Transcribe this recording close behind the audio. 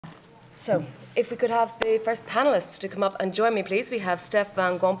So, if we could have the first panelists to come up and join me, please. We have Stef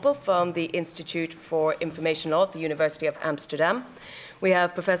van Gompel from the Institute for Information Law at the University of Amsterdam. We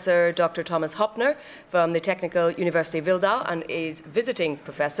have Professor Dr. Thomas Höppner from the Technical University Wildau and is visiting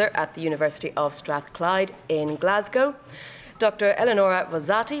professor at the University of Strathclyde in Glasgow. Dr. Eleonora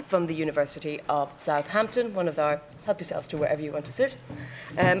Rosati from the University of Southampton, one of our, help yourselves to wherever you want to sit.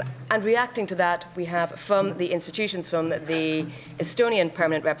 And reacting to that, we have from the institutions, from the Estonian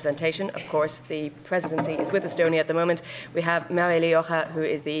permanent representation, of course, the presidency is with Estonia at the moment, we have Merili Oja, who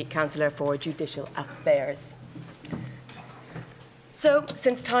is the Counsellor for Judicial Affairs. So,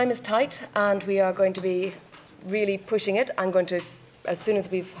 since time is tight and we are going to be really pushing it, I'm going to, as soon as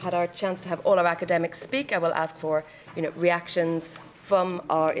we've had our chance to have all our academics speak, I will ask for reactions from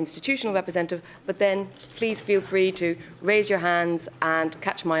our institutional representative, but then please feel free to raise your hands and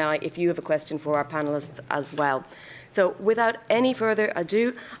catch my eye if you have a question for our panellists as well. So without any further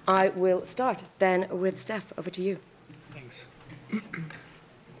ado, I will start then with Stef. Over to you. Thanks.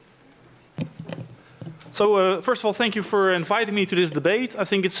 So first of all, thank you for inviting me to this debate. I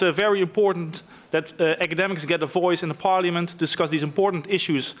think it's very important that academics get a voice in the parliament to discuss these important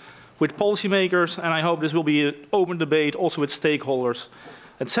issues with policymakers, and I hope this will be an open debate also with stakeholders,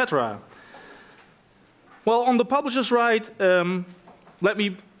 etc. Well, on the publisher's right, let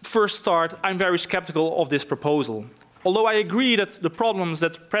me first start. I'm very skeptical of this proposal. Although I agree that the problems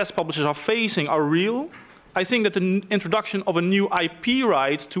that press publishers are facing are real, I think that the introduction of a new IP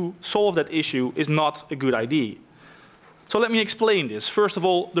right to solve that issue is not a good idea. So let me explain this. First of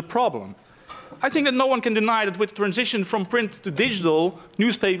all, the problem. I think that no one can deny that with the transition from print to digital,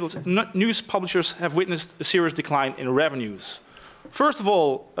 news publishers have witnessed a serious decline in revenues. First of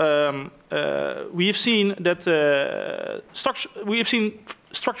all, we have seen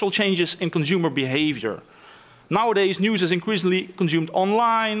structural changes in consumer behavior. Nowadays, news is increasingly consumed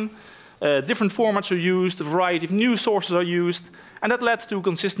online, different formats are used, a variety of news sources are used, and that led to a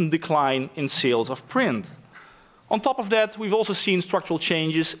consistent decline in sales of print. On top of that, we've also seen structural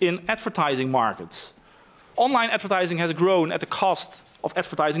changes in advertising markets. Online advertising has grown at the cost of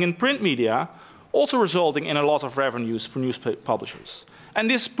advertising in print media, also resulting in a loss of revenues for news publishers. And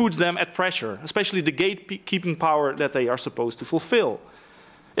this puts them at pressure, especially the gatekeeping power that they are supposed to fulfill.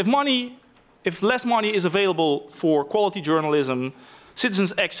 If less money is available for quality journalism,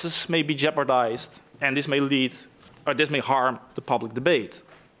 citizens' access may be jeopardized, and this may harm the public debate.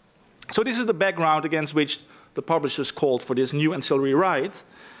 So this is the background against which the publishers called for this new ancillary right.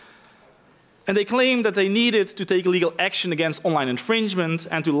 And they claimed that they needed to take legal action against online infringement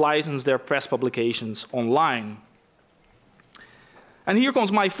and to license their press publications online. And here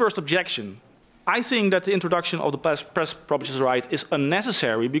comes my first objection. I think that the introduction of the press publishers' right is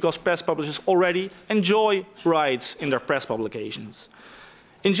unnecessary because press publishers already enjoy rights in their press publications.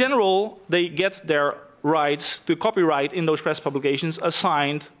 In general, they get their rights to copyright in those press publications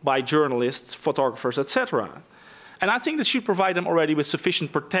assigned by journalists, photographers, etc. And I think this should provide them already with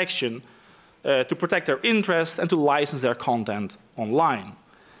sufficient protection to protect their interests and to license their content online.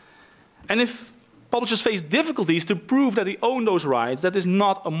 And if publishers face difficulties to prove that they own those rights, that is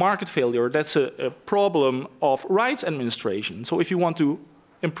not a market failure, that's a problem of rights administration. So if you want to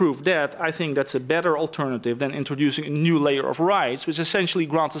improve that, I think that's a better alternative than introducing a new layer of rights, which essentially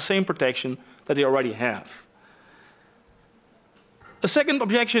grants the same protection that they already have. A second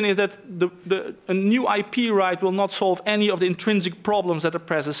objection is that a new IP right will not solve any of the intrinsic problems that the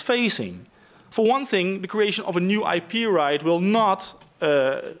press is facing. For one thing, the creation of a new IP right will not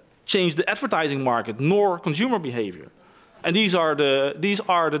change the advertising market nor consumer behavior. And these are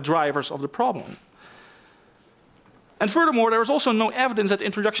the drivers of the problem. And furthermore, there is also no evidence that the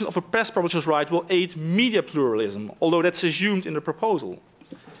introduction of a press publisher's right will aid media pluralism, although that's assumed in the proposal.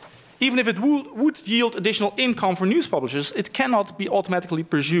 Even if it would yield additional income for news publishers, it cannot be automatically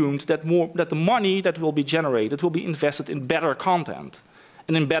presumed that the money that will be generated will be invested in better content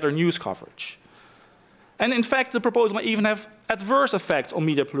and in better news coverage. And in fact, the proposal may even have adverse effects on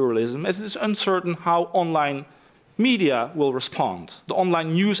media pluralism, as it is uncertain how online media will respond, the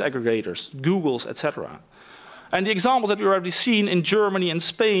online news aggregators, Google's, etc. And the examples that we've already seen in Germany and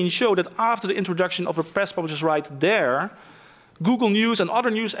Spain show that after the introduction of a press publisher's right there, Google News and other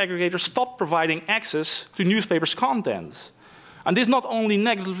news aggregators stopped providing access to newspapers' contents. And this not only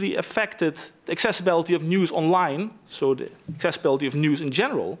negatively affected the accessibility of news online, so the accessibility of news in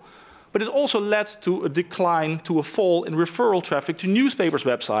general, but it also led to a decline, to a fall in referral traffic to newspapers'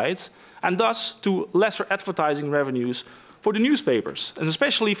 websites, and thus to lesser advertising revenues for the newspapers, and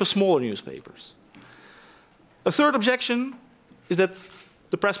especially for smaller newspapers. A third objection is that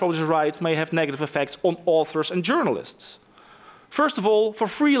the press publisher's right may have negative effects on authors and journalists. First of all, for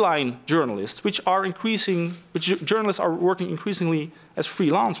freeline journalists, which journalists are working increasingly as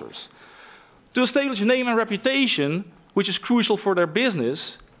freelancers. To establish a name and reputation, which is crucial for their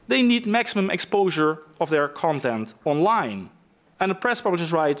business, they need maximum exposure of their content online. And the press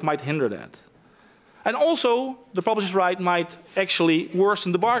publisher's right might hinder that. And also, the publisher's right might actually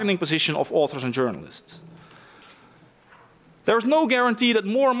worsen the bargaining position of authors and journalists. There is no guarantee that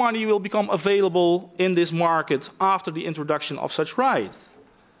more money will become available in this market after the introduction of such right.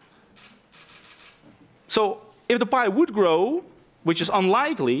 So, if the pie would grow, which is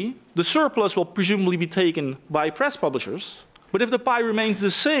unlikely, the surplus will presumably be taken by press publishers. But if the pie remains the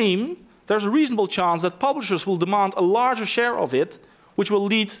same, there's a reasonable chance that publishers will demand a larger share of it, which will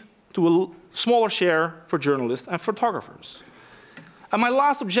lead to a smaller share for journalists and photographers. And my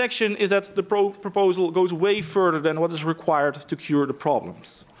last objection is that the proposal goes way further than what is required to cure the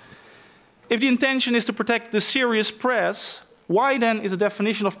problems. If the intention is to protect the serious press, why then is the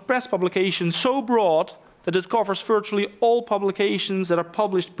definition of press publication so broad that it covers virtually all publications that are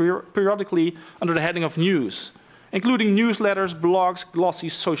published periodically under the heading of news, including newsletters, blogs,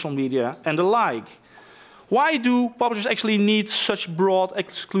 glossies, social media, and the like? Why do publishers actually need such broad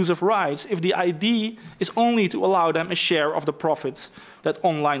exclusive rights if the idea is only to allow them a share of the profits that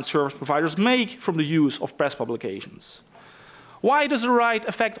online service providers make from the use of press publications? Why does the right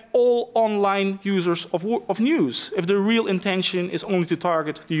affect all online users of news if the real intention is only to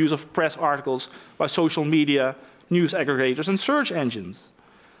target the use of press articles by social media, news aggregators, and search engines?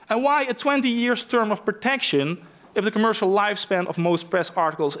 And why a 20 years term of protection if the commercial lifespan of most press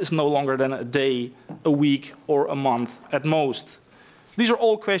articles is no longer than a day, a week, or a month at most? These are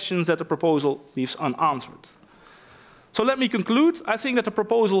all questions that the proposal leaves unanswered. So let me conclude. I think that the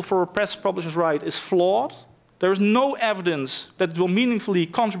proposal for a press publisher's right is flawed. There is no evidence that it will meaningfully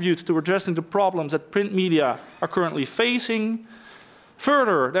contribute to addressing the problems that print media are currently facing.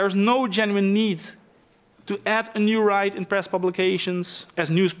 Further, there is no genuine need to add a new right in press publications, as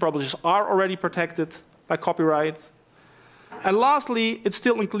news publishers are already protected by copyright. And lastly, it's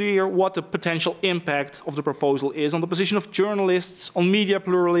still unclear what the potential impact of the proposal is on the position of journalists, on media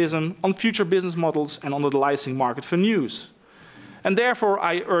pluralism, on future business models, and on the licensing market for news. And therefore,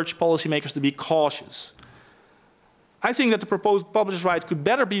 I urge policymakers to be cautious. I think that the proposed publisher's right could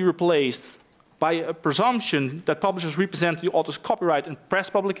better be replaced by a presumption that publishers represent the author's copyright in press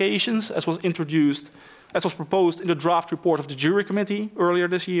publications, as was proposed in the draft report of the jury committee earlier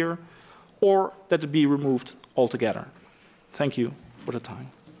this year, or that it be removed altogether. Thank you for the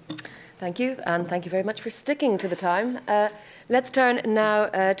time. Thank you, and thank you very much for sticking to the time. Let's turn now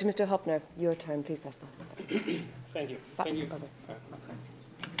to Mr. Höppner. Your turn, please, Pastor. Thank you. Thank you.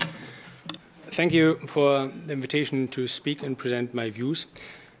 Thank you for the invitation to speak and present my views.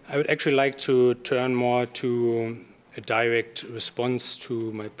 I would actually like to turn more to a direct response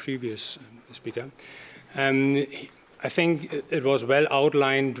to my previous speaker. I think it was well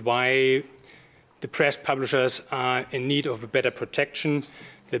outlined why the press publishers are in need of a better protection.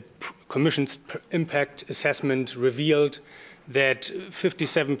 The Commission's impact assessment revealed that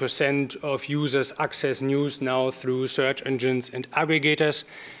 57% of users access news now through search engines and aggregators,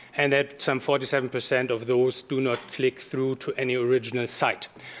 and that some 47% of those do not click through to any original site.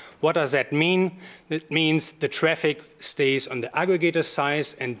 What does that mean? It means the traffic stays on the aggregator side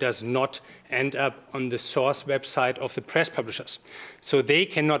and does not end up on the source website of the press publishers. So they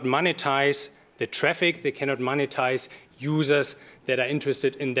cannot monetize the traffic, they cannot monetize users that are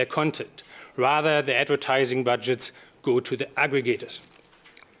interested in their content. Rather, the advertising budgets go to the aggregators.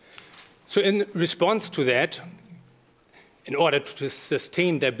 So in response to that, in order to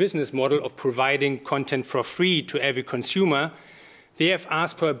sustain their business model of providing content for free to every consumer, they have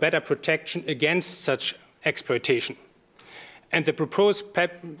asked for a better protection against such exploitation. And the proposed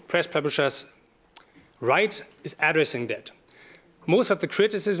press publishers' right is addressing that. Most of the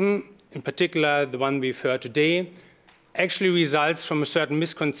criticism, in particular the one we've heard today, actually results from a certain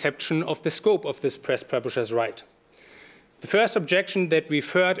misconception of the scope of this press publishers' right. The first objection that we've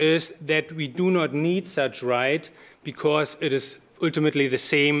heard is that we do not need such right because it is ultimately the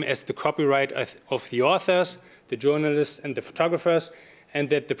same as the copyright of the authors, the journalists and the photographers, and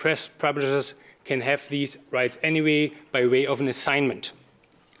that the press publishers can have these rights anyway by way of an assignment.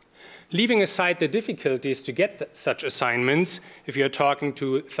 Leaving aside the difficulties to get such assignments, if you're talking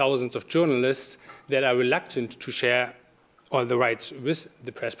to thousands of journalists that are reluctant to share all the rights with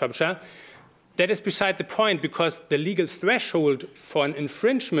the press publisher, that is beside the point, because the legal threshold for an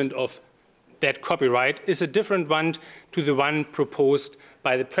infringement of that copyright is a different one to the one proposed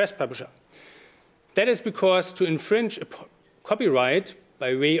by the press publisher. That is because to infringe a copyright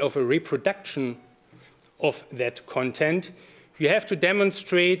by way of a reproduction of that content, you have to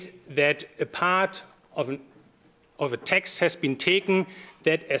demonstrate that a part of a text has been taken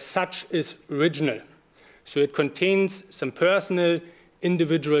that as such is original. So it contains some personal,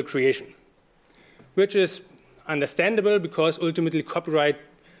 individual creation, which is understandable because ultimately copyright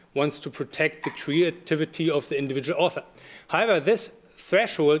wants to protect the creativity of the individual author. However, this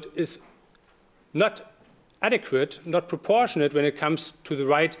threshold is not adequate, not proportionate when it comes to the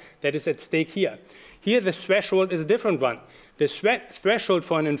right that is at stake here. Here the threshold is a different one. The threshold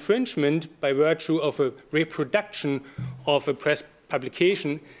for an infringement by virtue of a reproduction of a press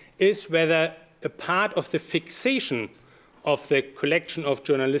publication is whether a part of the fixation of the collection of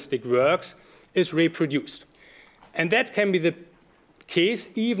journalistic works is reproduced. And that can be the case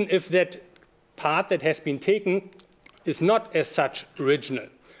even if that part that has been taken is not as such original.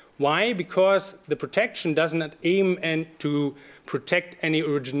 Why? Because the protection does not aim to protect any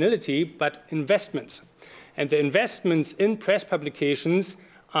originality, but investments. And the investments in press publications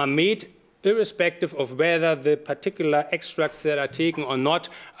are made irrespective of whether the particular extracts that are taken or not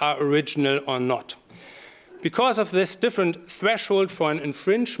are original or not. Because of this different threshold for an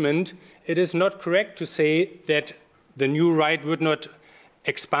infringement, it is not correct to say that the new right would not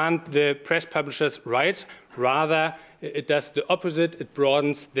expand the press publishers' rights. Rather, it does the opposite. It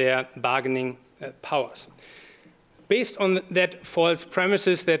broadens their bargaining powers. Based on that false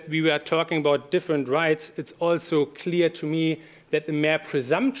premises that we were talking about different rights, it's also clear to me that the mere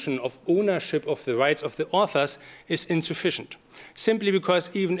presumption of ownership of the rights of the authors is insufficient. Simply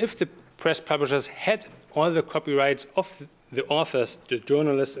because even if the press publishers had all the copyrights of the authors, the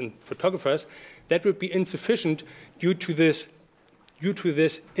journalists and photographers, that would be insufficient due to this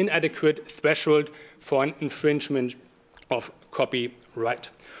inadequate threshold for an infringement of copyright.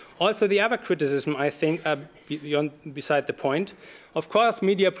 Also, the other criticism, I think, are beside the point. Of course,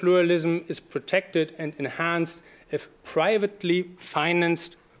 media pluralism is protected and enhanced if privately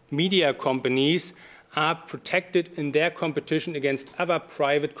financed media companies are protected in their competition against other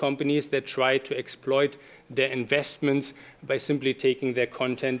private companies that try to exploit their investments by simply taking their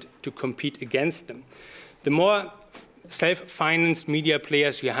content to compete against them. The more self-financed media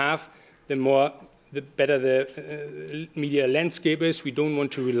players you have, the better the media landscape is. We don't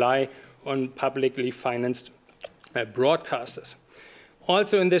want to rely on publicly financed broadcasters.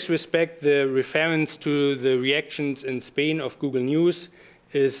 Also in this respect, the reference to the reactions in Spain of Google News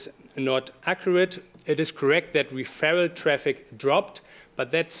is not accurate. It is correct that referral traffic dropped,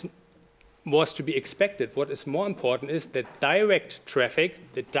 but that was to be expected. What is more important is that direct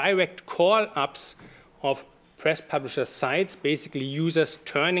traffic, the direct call-ups of press publisher sites, basically users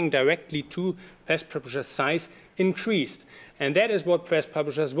turning directly to press publisher sites, increased. And that is what press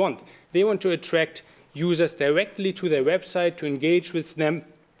publishers want. They want to attract users directly to their website, to engage with them,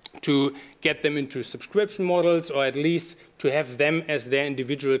 to get them into subscription models, or at least to have them as their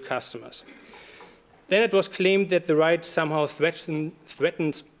individual customers. Then it was claimed that the right somehow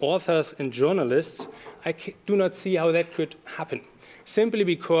threatens authors and journalists. I do not see how that could happen, simply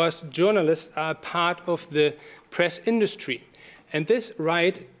because journalists are part of the press industry. And this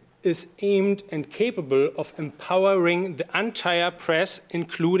right is aimed and capable of empowering the entire press,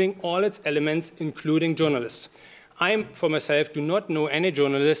 including all its elements, including journalists. I, for myself, do not know any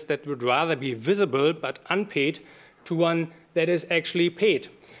journalist that would rather be visible but unpaid to one that is actually paid.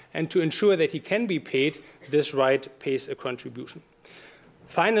 And to ensure that he can be paid, this right pays a contribution.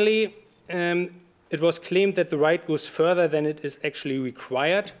 Finally, it was claimed that the right goes further than it is actually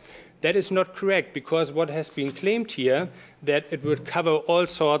required. That is not correct, because what has been claimed here, that it would cover all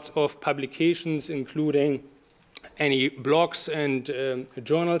sorts of publications, including any blogs and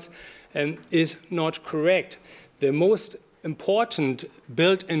journals, is not correct. The most important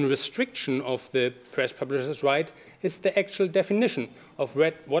built-in restriction of the press publisher's right is the actual definition of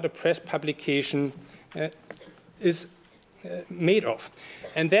what a press publication is made of.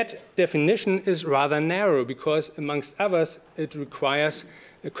 And that definition is rather narrow because, amongst others, it requires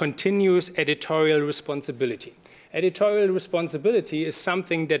a continuous editorial responsibility. Editorial responsibility is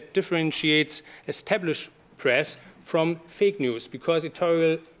something that differentiates established press from fake news, because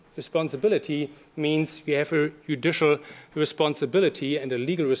editorial responsibility means you have a judicial responsibility and a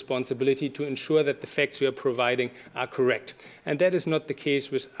legal responsibility to ensure that the facts you are providing are correct. And that is not the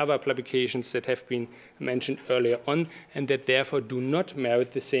case with other publications that have been mentioned earlier on, and that therefore do not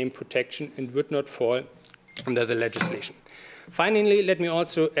merit the same protection and would not fall under the legislation. Finally, let me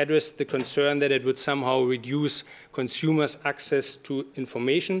also address the concern that it would somehow reduce consumers' access to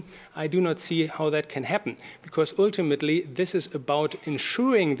information. I do not see how that can happen, because ultimately this is about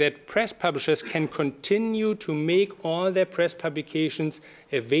ensuring that press publishers can continue to make all their press publications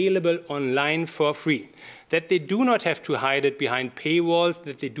available online for free. that they do not have to hide it behind paywalls,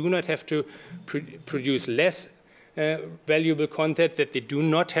 that they do not have to produce less valuable content, that they do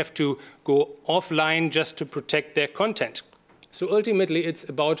not have to go offline just to protect their content. So ultimately, it's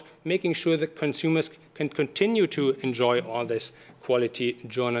about making sure that consumers can continue to enjoy all this quality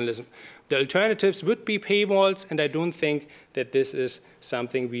journalism. The alternatives would be paywalls, and I don't think that this is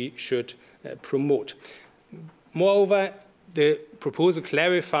something we should promote. Moreover, the proposal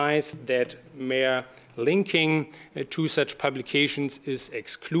clarifies that mere linking to such publications is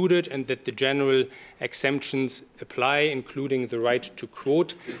excluded and that the general exemptions apply, including the right to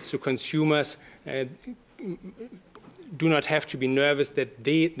quote, so consumers do not have to be nervous that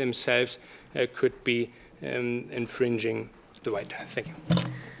they themselves could be infringing the right. Thank you.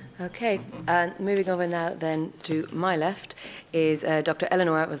 Okay, moving over now then to my left is Dr.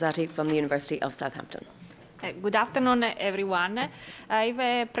 Eleonora Rosati from the University of Southampton. Good afternoon, everyone.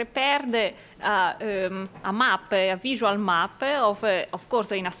 I've prepared a map, a visual map of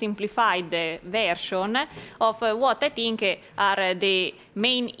course, in a simplified version of what I think are the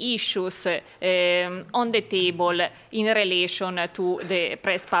main issues on the table in relation to the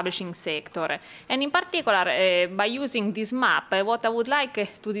press publishing sector. And in particular, by using this map, what I would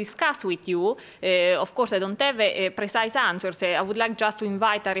like to discuss with you, of course, I don't have precise answers. I would like just to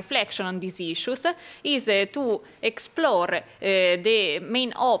invite a reflection on these issues, is to explore the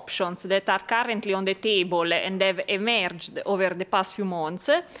main options that are currently on the table and have emerged over the past few months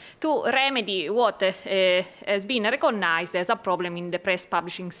to remedy what has been recognized as a problem in the press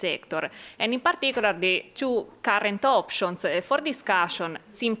publishing sector. And in particular, the two current options for discussion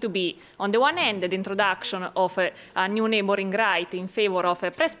seem to be, on the one hand, the introduction of a new neighboring right in favor of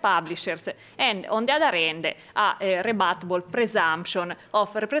press publishers, and on the other hand, a rebuttable presumption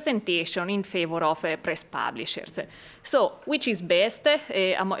of representation in favor of press publishers. So, which is best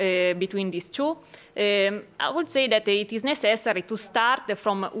between these two? I would say that it is necessary to start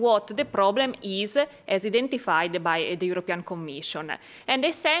from what the problem is as identified by the European Commission. And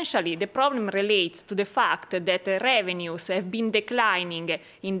essentially, the problem relates to the fact that revenues have been declining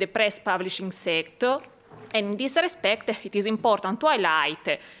in the press publishing sector. And in this respect, it is important to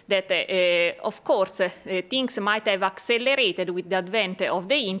highlight that, of course, things might have accelerated with the advent of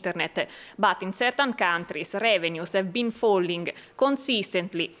the internet, but in certain countries, revenues have been falling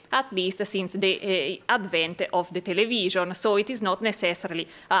consistently, at least since the advent of the television, so it is not necessarily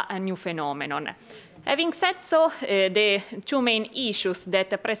a new phenomenon. Having said so, the two main issues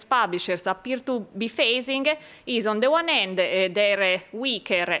that press publishers appear to be facing is, on the one hand, their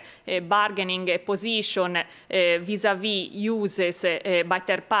weaker bargaining position vis-à-vis uses by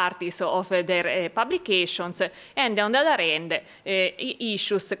third parties of their publications, and on the other hand,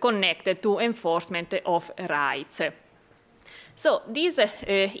 issues connected to enforcement of rights. So these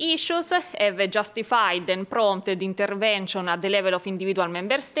issues have justified and prompted intervention at the level of individual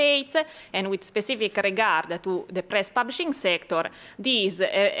member states, and with specific regard to the press publishing sector, this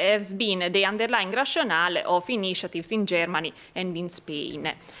has been the underlying rationale of initiatives in Germany and in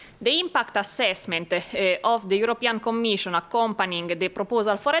Spain. The impact assessment of the European Commission accompanying the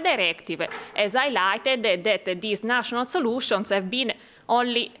proposal for a directive has highlighted that these national solutions have been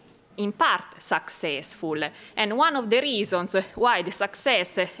only in part successful, and one of the reasons why the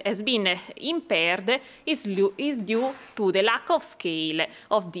success has been impaired is due to the lack of scale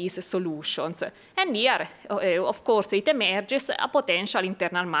of these solutions. And here, of course, it emerges a potential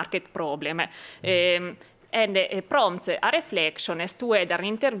internal market problem. And prompts a reflection as to whether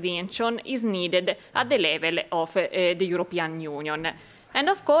intervention is needed at the level of the European Union. And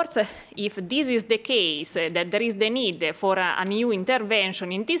of course, if this is the case, that there is the need for a new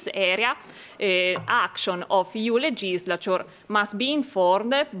intervention in this area, action of EU legislature must be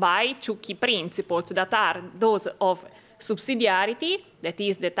informed by two key principles that are those of subsidiarity, that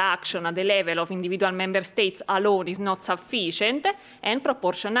is, that action at the level of individual member states alone is not sufficient, and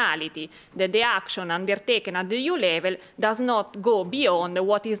proportionality, that the action undertaken at the EU level does not go beyond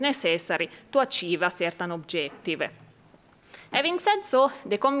what is necessary to achieve a certain objective. Having said so,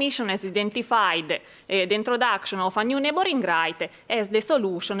 the Commission has identified the introduction of a new neighboring right as the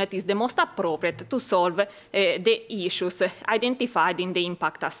solution that is the most appropriate to solve the issues identified in the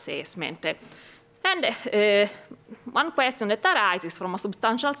impact assessment. And one question that arises from a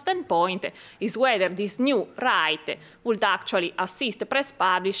substantial standpoint is whether this new right would actually assist press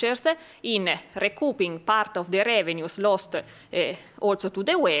publishers in recouping part of the revenues lost also to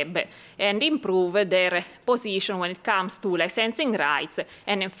the web and improve their position when it comes to licensing rights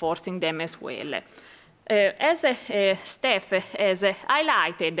and enforcing them as well. As Stef has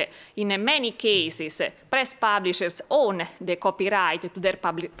highlighted, in many cases, press publishers own the copyright to their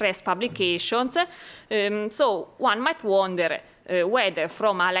press publications, so one might wonder whether,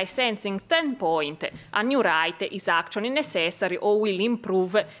 from a licensing standpoint, a new right is actually necessary or will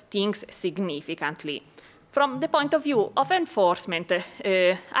improve things significantly. From the point of view of enforcement,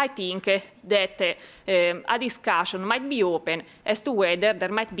 I think that a discussion might be open as to whether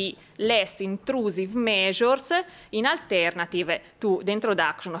there might be less intrusive measures in alternative to the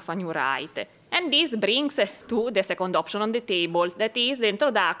introduction of a new right. And this brings to the second option on the table, that is the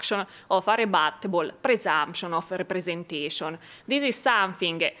introduction of a rebuttable presumption of representation. This is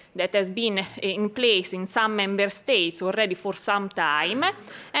something that has been in place in some member states already for some time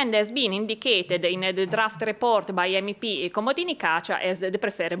and has been indicated in the draft report by MEP Comodini Caccia as the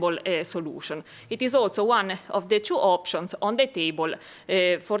preferable solution. It is also one of the two options on the table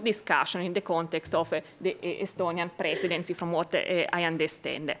for discussion in the context of the Estonian presidency, from what I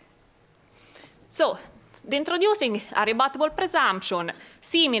understand. So, the introducing a rebuttable presumption,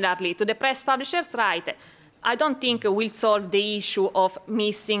 similarly to the press publisher's right, I don't think will solve the issue of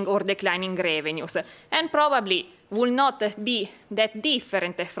missing or declining revenues, and probably will not be that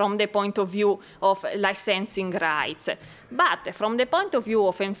different from the point of view of licensing rights. But from the point of view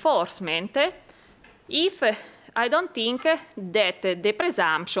of enforcement, I don't think that the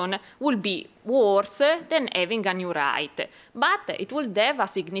presumption will be worse than having a new right, but it will have a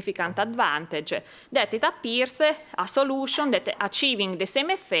significant advantage, that it appears a solution that, achieving the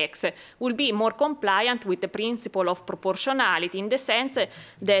same effects, will be more compliant with the principle of proportionality, in the sense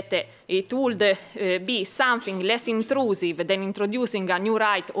that it would be something less intrusive than introducing a new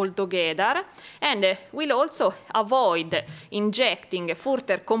right altogether, and will also avoid injecting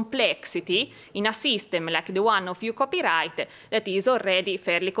further complexity in a system like the one of copyright that is already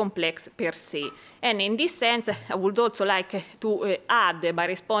fairly complex per se. And in this sense, I would also like to add, by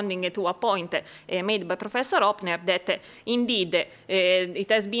responding to a point made by Professor Höppner, that indeed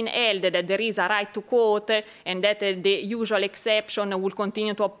it has been held that there is a right to quote and that the usual exception will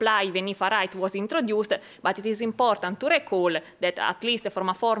continue to apply even if a right was introduced, but it is important to recall that, at least from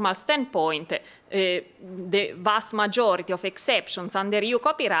a formal standpoint, the vast majority of exceptions under EU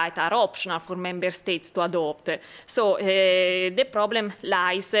copyright are optional for member states to adopt. So the problem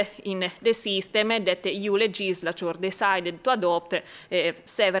lies in the system that the EU legislature decided to adopt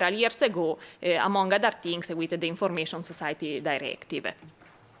several years ago, among other things with the Information Society Directive.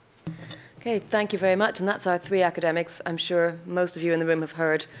 Okay, thank you very much. And that's our three academics. I'm sure most of you in the room have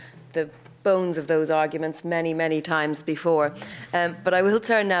heard the bones of those arguments many, many times before. But I will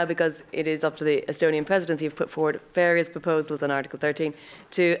turn now, because it is up to the Estonian presidency, who've put forward various proposals on Article 13,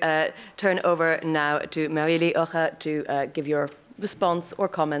 to turn over now to Merili Oja to give your response or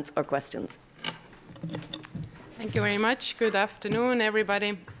comments or questions. Thank you very much. Good afternoon,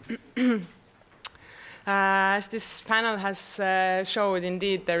 everybody. As this panel has showed,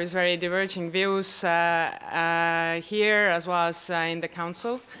 indeed, there is very diverging views here as well as in the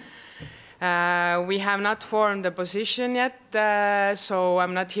Council. We have not formed a position yet, so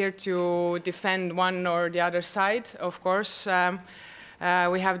I'm not here to defend one or the other side, of course.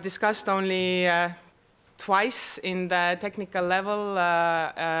 We have discussed only twice in the technical level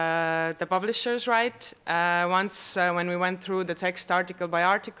the publisher's right. Once when we went through the text article by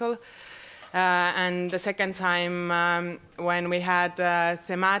article, and the second time when we had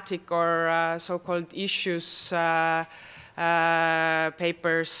thematic or so-called issues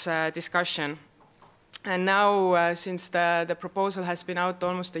papers discussion. And now, since the proposal has been out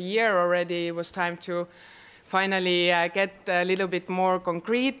almost a year already, it was time to finally get a little bit more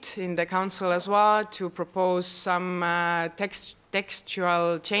concrete in the Council as well, to propose some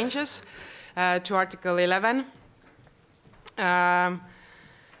textual changes to Article 11.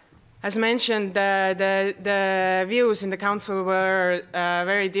 As mentioned, the views in the Council were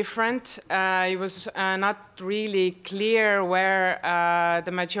very different. It was not really clear where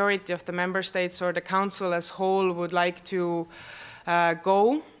the majority of the member states or the Council as whole would like to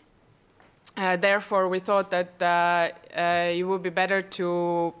go. Therefore, we thought that it would be better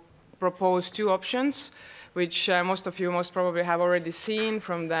to propose two options, which most of you most probably have already seen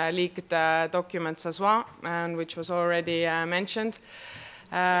from the leaked documents as well, and which was already mentioned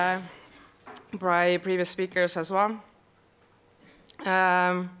by previous speakers as well.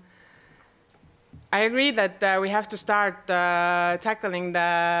 I agree that we have to start tackling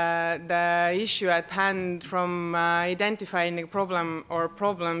the issue at hand from identifying the problem or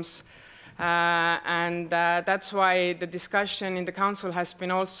problems, and that's why the discussion in the Council has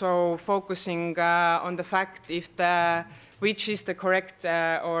been also focusing on the fact if the which is the correct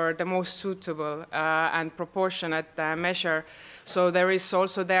or the most suitable and proportionate measure. So there is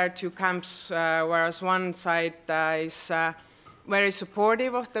also there two camps, whereas one side is very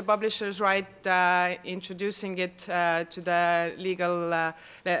supportive of the publisher's right, introducing it to the legal,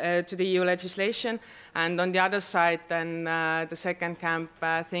 to the EU legislation, and on the other side, then the second camp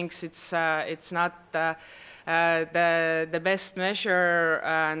thinks it's not the best measure,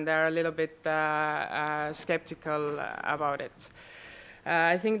 and they're a little bit skeptical about it.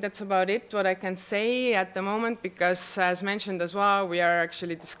 I think that's about it, what I can say at the moment, because as mentioned as well, we are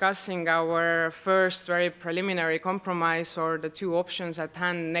actually discussing our first very preliminary compromise, or the two options at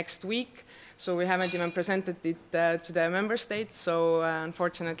hand, next week. So we haven't even presented it to the member states, so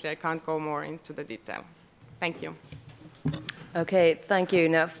unfortunately I can't go more into the detail. Thank you. Okay, thank you.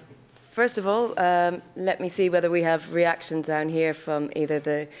 Now, first of all, let me see whether we have reactions down here from either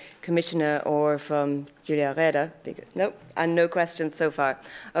the Commissioner or from Julia Reda. Nope, and no questions so far.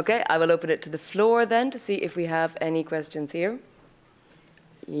 Okay, I will open it to the floor then to see if we have any questions here.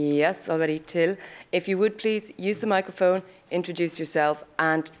 Yes, already Till. If you would please use the microphone, introduce yourself,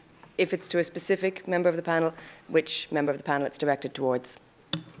 and if it's to a specific member of the panel, which member of the panel it's directed towards.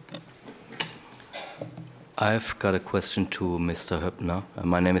 I've got a question to Mr. Höppner.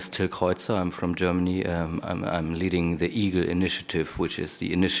 My name is Till Kreuzer. I'm from Germany. I'm leading the EAGLE initiative, which is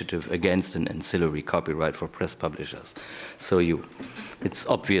the initiative against an ancillary copyright for press publishers. So it's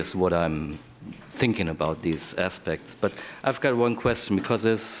obvious what I'm thinking about these aspects. But I've got one question, because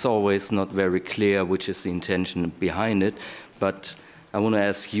it's always not very clear which is the intention behind it. But I want to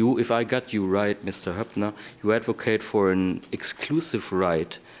ask you, if I got you right, Mr. Höppner, you advocate for an exclusive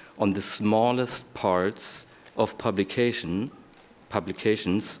right on the smallest parts of publications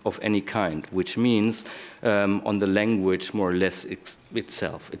of any kind, which means on the language more or less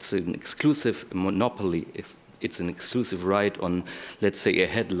itself. It's an exclusive monopoly. It's an exclusive right on, let's say, a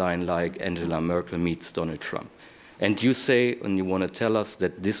headline like Angela Merkel meets Donald Trump. And you say, and you want to tell us,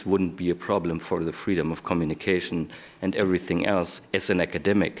 that this wouldn't be a problem for the freedom of communication and everything else as an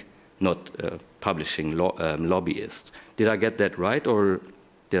academic, not a publishing lobbyist. Did I get that right, or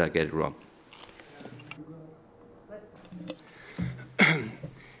did I get it wrong?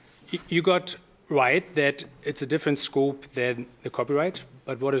 You got right that it's a different scope than the copyright,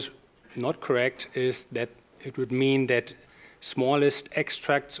 but what is not correct is that it would mean that smallest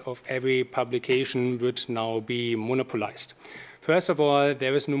extracts of every publication would now be monopolized. First of all,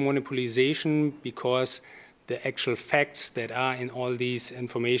 there is no monopolization, because the actual facts that are in all these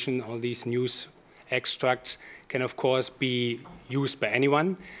information, all these news extracts, can of course be used by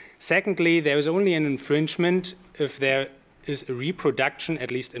anyone. Secondly, there is only an infringement if there is a reproduction, at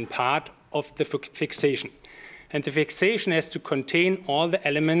least in part, of the fixation. And the fixation has to contain all the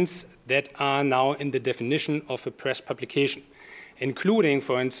elements that are now in the definition of a press publication, including,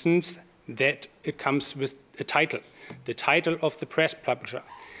 for instance, that it comes with a title, the title of the press publisher.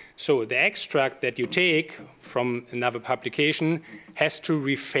 So the extract that you take from another publication has to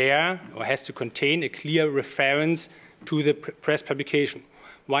refer, or has to contain, a clear reference to the press publication.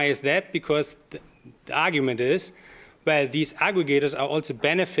 Why is that? Because the argument is, well, these aggregators are also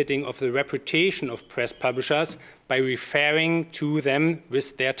benefiting of the reputation of press publishers by referring to them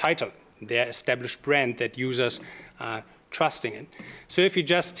with their title, their established brand that users are trusting in. So if you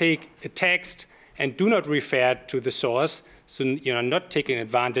just take a text and do not refer to the source, so you're not taking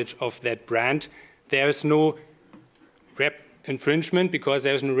advantage of that brand, there is no infringement, because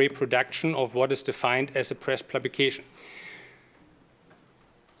there is no reproduction of what is defined as a press publication.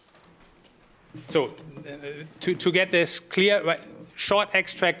 So to get this clear, short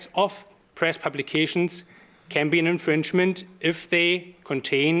extracts of press publications can be an infringement if they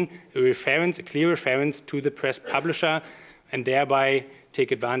contain a reference, a clear reference to the press publisher, and thereby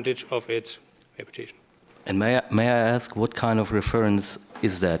take advantage of its reputation. And may I ask, what kind of reference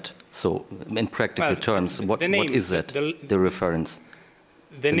is that? So, in practical terms, what is that, the reference?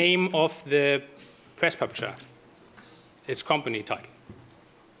 The name of the press publisher, its company title.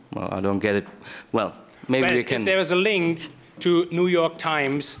 Well, I don't get it. Well, maybe we can... If there is a link to New York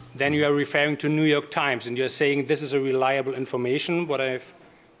Times, then you are referring to New York Times, and you're saying this is a reliable information, what I've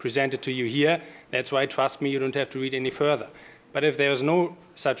presented to you here. That's why, trust me, you don't have to read any further. But if there is no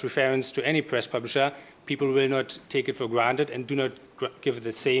such reference to any press publisher, people will not take it for granted and do not give it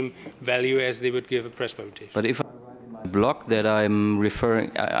the same value as they would give a press publication. But if I write in my blog that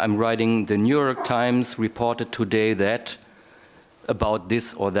I'm writing, the New York Times reported today that about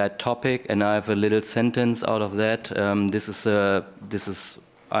this or that topic, and I have a little sentence out of that,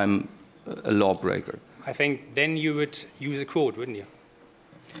 I'm a lawbreaker. I think then you would use a quote, wouldn't you?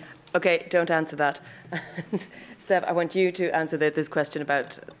 Okay, don't answer that. Stef, I want you to answer this question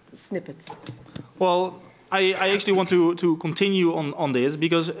about snippets. Well, I actually want to continue on this,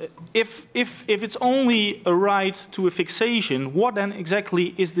 because if it's only a right to a fixation, what then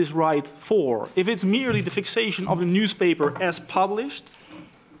exactly is this right for? If it's merely the fixation of the newspaper as published,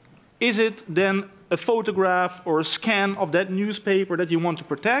 is it then a photograph or a scan of that newspaper that you want to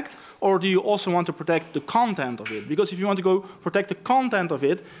protect, or do you also want to protect the content of it? Because if you want to go protect the content of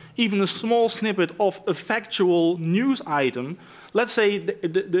it, even a small snippet of a factual news item, let's say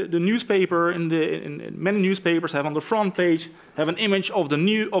the newspaper, in many newspapers have on the front page have an image of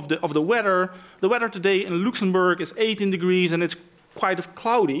the weather. The weather today in Luxembourg is 18 degrees and it's quite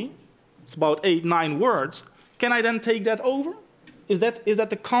cloudy. It's about 8-9 words. Can I then take that over? Is that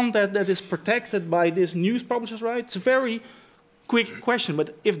the content that is protected by this news publisher's right? It's a very quick question, but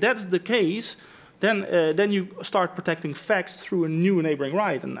if that's the case, then you start protecting facts through a new neighboring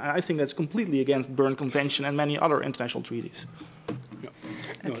right, and I think that's completely against Berne Convention and many other international treaties.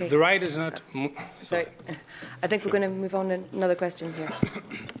 No, Okay. the right is not... Sorry. I think we're going to move on to another question here.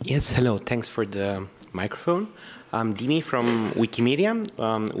 Yes, hello. Thanks for the microphone. I'm Dimi from Wikimedia.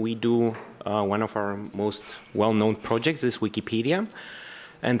 We do one of our most well-known projects is Wikipedia.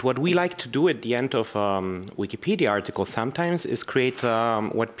 And what we like to do at the end of Wikipedia articles sometimes is create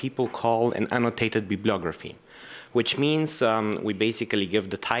what people call an annotated bibliography, which means we basically give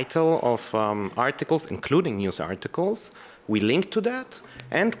the title of articles, including news articles. We link to that,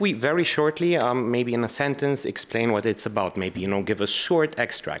 and we very shortly, maybe in a sentence, explain what it's about. Maybe, give a short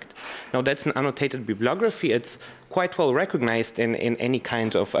extract. Now, that's an annotated bibliography. It's quite well recognized in any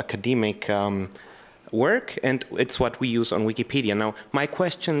kind of academic work, and it's what we use on Wikipedia. Now, my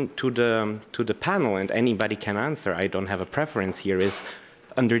question to the panel, and anybody can answer, I don't have a preference here, is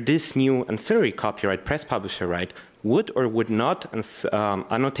under this new ancillary copyright press publisher right, would or would not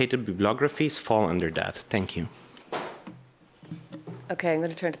annotated bibliographies fall under that? Thank you. Okay, I'm going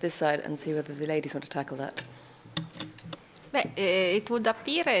to turn to this side and see whether the ladies want to tackle that. It would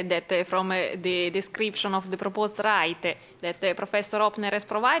appear that from the description of the proposed right that Professor Höppner has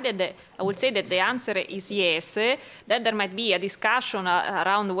provided, I would say that the answer is yes, that there might be a discussion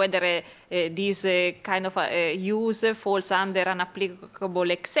around whether this kind of use falls under an applicable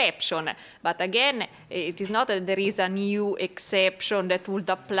exception. But again, it is not that there is a new exception that would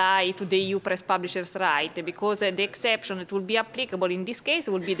apply to the EU press publishers' right, because the exception that would be applicable in this case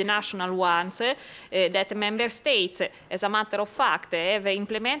would be the national ones that member states, as a matter of fact, have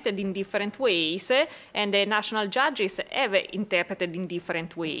implemented in different ways, and the national judges have interpreted in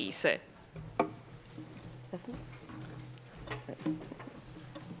different ways.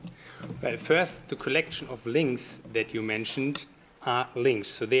 Well, first, the collection of links that you mentioned are links,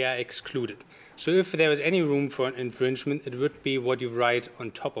 so they are excluded. So if there is any room for an infringement, it would be what you write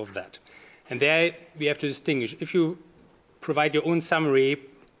on top of that. And there we have to distinguish. If you provide your own summary,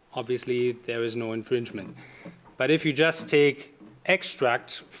 obviously there is no infringement. But if you just take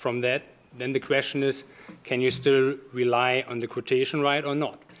extracts from that, then the question is, can you still rely on the quotation right or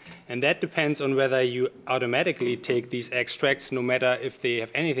not? And that depends on whether you automatically take these extracts, no matter if they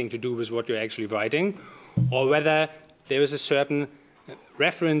have anything to do with what you're actually writing, or whether there is a certain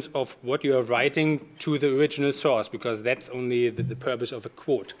reference of what you are writing to the original source, because that's only the purpose of a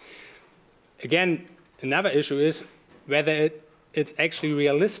quote. Again, another issue is whether it's actually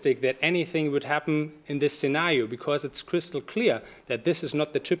realistic that anything would happen in this scenario, because it's crystal clear that this is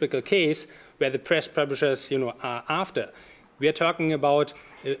not the typical case where the press publishers, are after. We are talking about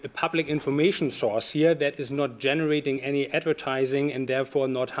a public information source here that is not generating any advertising and therefore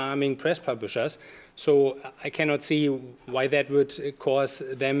not harming press publishers. So I cannot see why that would cause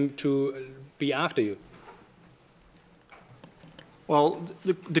them to be after you. Well,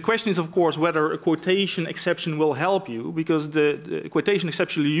 the question is, of course, whether a quotation exception will help you, because the quotation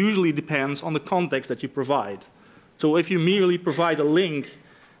exception usually depends on the context that you provide. So if you merely provide a link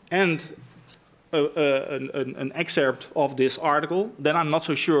and an excerpt of this article, then I'm not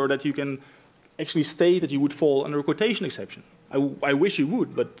so sure that you can actually state that you would fall under a quotation exception. I wish you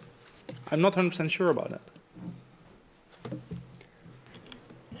would, but I'm not 100% sure about that.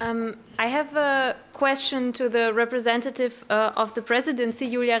 I have a question to the representative of the presidency,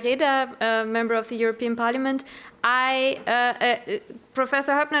 Julia Reda, member of the European Parliament.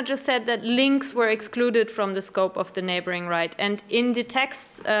 Professor Höppner just said that links were excluded from the scope of the neighboring right. And in the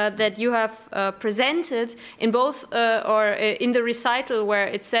texts that you have presented, in both or in the recital where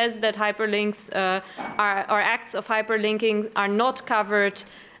it says that hyperlinks or acts of hyperlinking are not covered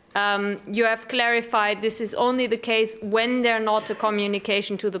you have clarified this is only the case when they're not a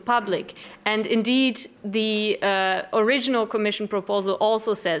communication to the public. And indeed, the original Commission proposal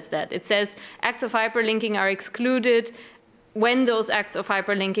also says that. It says acts of hyperlinking are excluded when those acts of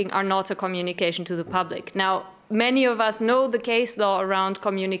hyperlinking are not a communication to the public. Now, many of us know the case law around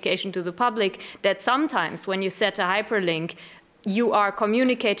communication to the public, that sometimes when you set a hyperlink, you are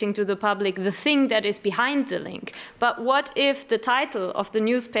communicating to the public the thing that is behind the link. But what if the title of the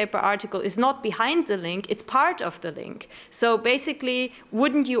newspaper article is not behind the link, it's part of the link? So basically,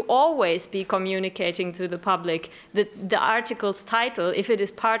 wouldn't you always be communicating to the public the article's title if it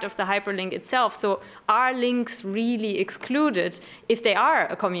is part of the hyperlink itself? So are links really excluded if they are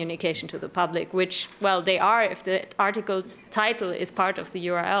a communication to the public, which, well, they are if the article title is part of the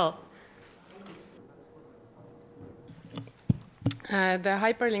URL? The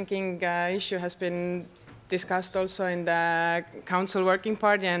hyperlinking issue has been discussed also in the Council Working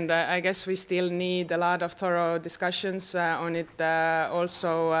Party, and I guess we still need a lot of thorough discussions on it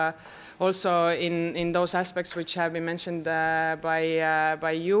also in those aspects which have been mentioned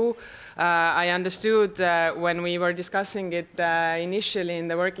by you. I understood when we were discussing it initially in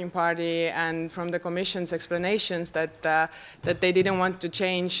the Working Party and from the Commission's explanations that they didn't want to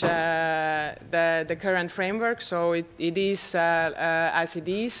change the current framework, so it is as it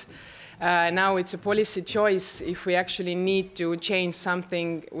is. Now it's a policy choice if we actually need to change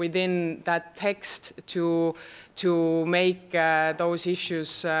something within that text to make those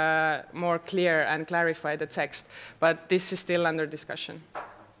issues more clear and clarify the text. But this is still under discussion.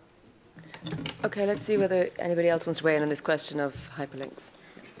 Okay, let's see whether anybody else wants to weigh in on this question of hyperlinks.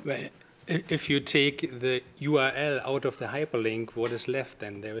 Well, if you take the URL out of the hyperlink, what is left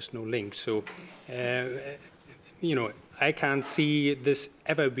then? There is no link. So, you know, I can't see this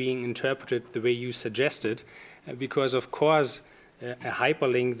ever being interpreted the way you suggested, because of course a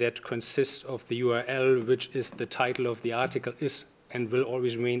hyperlink that consists of the URL, which is the title of the article, is and will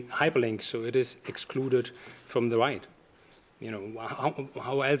always remain hyperlink, so it is excluded from the right. You know,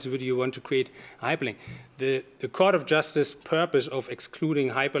 how else would you want to create a hyperlink? The Court of Justice purpose of excluding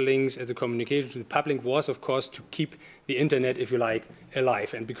hyperlinks as a communication to the public was, of course, to keep the internet, if you like,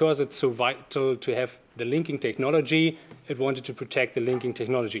 alive. And because it's so vital to have the linking technology, it wanted to protect the linking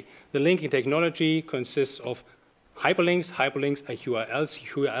technology. The linking technology consists of hyperlinks. Hyperlinks are URLs.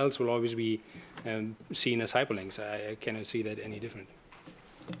 URLs will always be seen as hyperlinks. I cannot see that any different.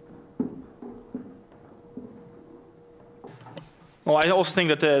 Well, I also think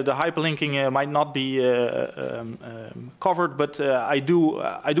that the hyperlinking might not be covered, but I do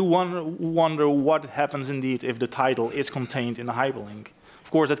wonder what happens indeed if the title is contained in a hyperlink.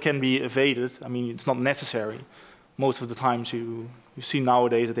 Of course, that can be evaded. I mean, it's not necessary. Most of the times you see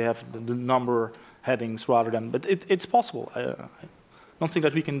nowadays that they have the number headings rather than, but it's possible. I don't think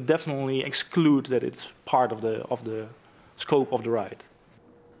that we can definitely exclude that it's part of the scope of the right.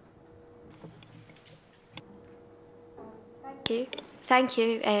 Thank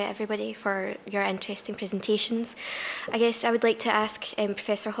you, everybody, for your interesting presentations. I guess I would like to ask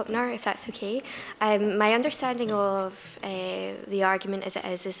Professor Höppner, if that's okay. My understanding of the argument as it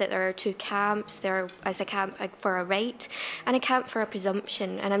is that there are two camps. There is a camp for a right and a camp for a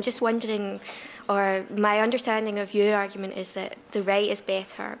presumption. And I'm just wondering, or my understanding of your argument is that the right is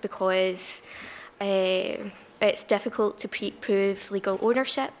better because it's difficult to prove legal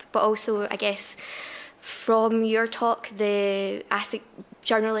ownership, but also, I guess, from your talk, the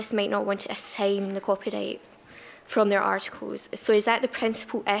journalists might not want to assign the copyright from their articles. So is that the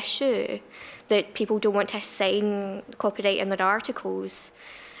principal issue, that people don't want to assign copyright in their articles,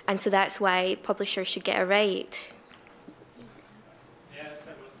 and so that's why publishers should get a right?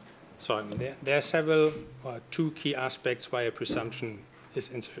 There are several two key aspects why a presumption is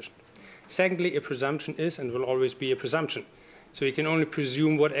insufficient. Secondly, a presumption is and will always be a presumption. So you can only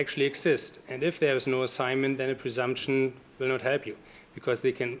presume what actually exists. And if there is no assignment, then a presumption will not help you, because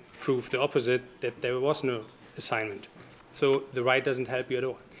they can prove the opposite, that there was no assignment. So the right doesn't help you at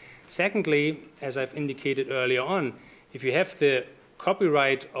all. Secondly, as I've indicated earlier on, if you have the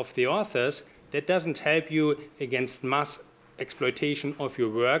copyright of the authors, that doesn't help you against mass exploitation of your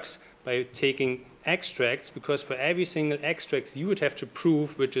works by taking extracts, because for every single extract you would have to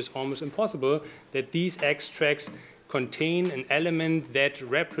prove, which is almost impossible, that these extracts contain an element that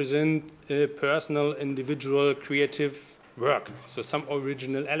represent a personal, individual, creative work, so some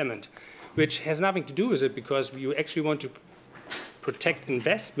original element, which has nothing to do with it, because you actually want to protect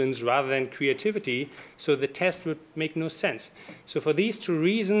investments rather than creativity, so the test would make no sense. So for these two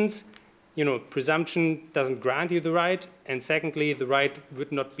reasons, you know, presumption doesn't grant you the right, and secondly, the right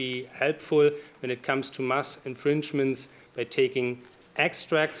would not be helpful when it comes to mass infringements by taking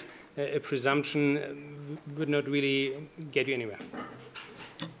extracts, a presumption would not really get you anywhere.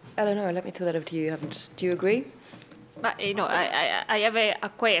 Eleonora, let me throw that over to you. Do you agree? But, I have a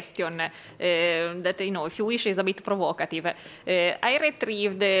question that, if you wish, is a bit provocative. I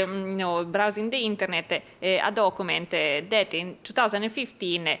retrieved, browsing the internet, a document that in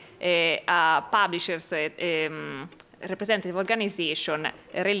 2015 a publisher's representative organization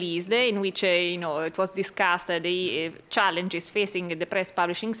released, in which it was discussed the challenges facing the press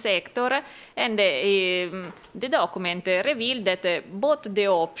publishing sector, and the document revealed that both the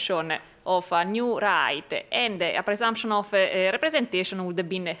option of a new right and a presumption of representation would have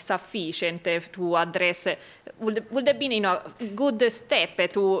been sufficient to address, would have been a good step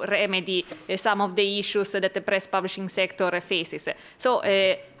to remedy some of the issues that the press publishing sector faces. So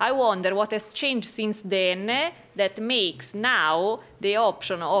I wonder what has changed since then that makes now the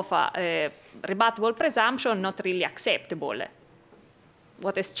option of a rebuttable presumption not really acceptable.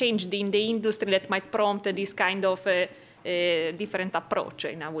 What has changed in the industry that might prompt this kind of different approach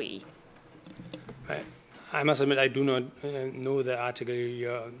in a way? I must admit I do not know the article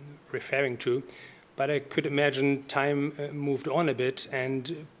you're referring to, but I could imagine time moved on a bit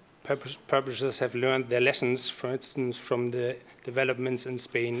and publishers have learned their lessons, for instance, from the developments in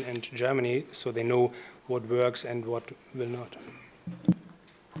Spain and Germany, so they know what works and what will not.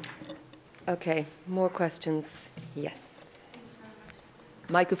 Okay, more questions? Yes.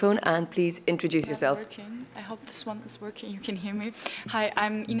 Microphone, and please introduce yourself. Working. I hope this one is working. You can hear me. Hi,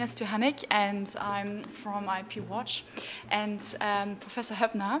 I'm Ines Tuhanik, and I'm from IP Watch. And Professor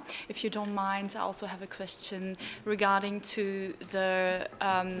Höppner, if you don't mind, I also have a question regarding to the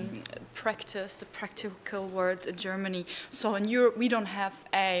practice, the practical world in Germany. So in Europe, we don't have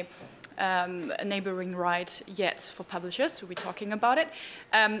a neighboring right yet for publishers, we're talking about it.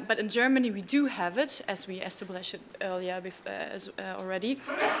 But in Germany, we do have it, as we established it earlier already.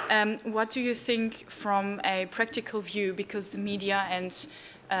 What do you think from a practical view, because the media and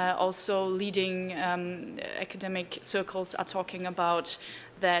also leading academic circles are talking about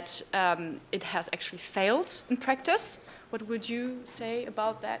that it has actually failed in practice? What would you say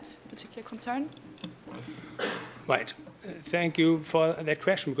about that particular concern? Right. Thank you for that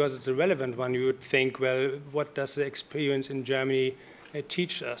question, because it's a relevant one. You would think, well, what does the experience in Germany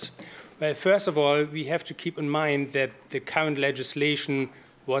teach us? Well, first of all, we have to keep in mind that the current legislation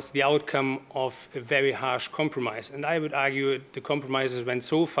was the outcome of a very harsh compromise. And I would argue the compromises went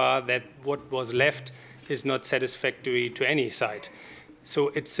so far that what was left is not satisfactory to any side. So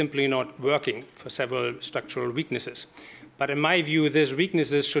it's simply not working for several structural weaknesses. But in my view, these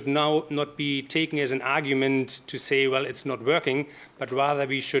weaknesses should now not be taken as an argument to say, well, it's not working, but rather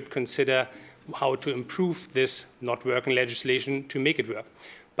we should consider how to improve this not working legislation to make it work.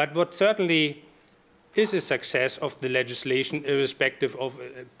 But what certainly is a success of the legislation, irrespective of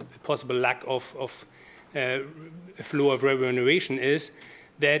a possible lack of a flow of remuneration, is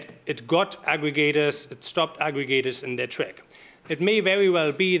that it got aggregators, it stopped aggregators in their track. It may very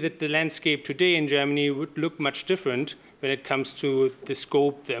well be that the landscape today in Germany would look much different when it comes to the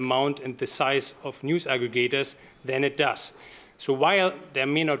scope, the amount, and the size of news aggregators than it does. So while there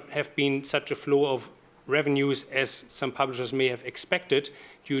may not have been such a flow of revenues as some publishers may have expected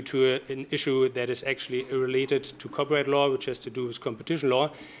due to an issue that is actually related to copyright law, which has to do with competition law,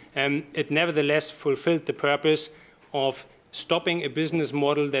 it nevertheless fulfilled the purpose of stopping a business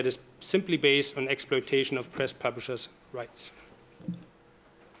model that is simply based on exploitation of press publishers' rights.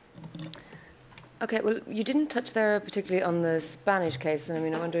 Okay, well, you didn't touch there particularly on the Spanish case, and I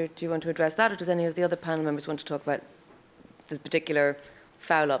mean, I wonder, do you want to address that, or does any of the other panel members want to talk about the particular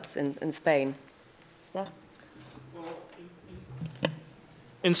foul-ups in Spain? Stef?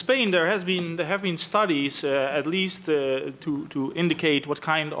 In Spain, there have been studies, at least to indicate what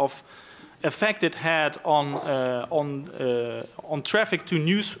kind of effect it had on traffic to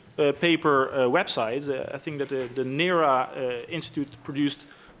newspaper websites. I think that the NERA Institute produced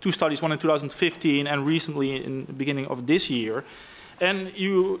 2 studies, one in 2015 and recently in the beginning of this year. And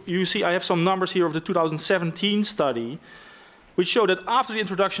you see, I have some numbers here of the 2017 study, which show that after the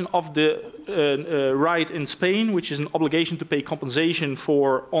introduction of the right in Spain, which is an obligation to pay compensation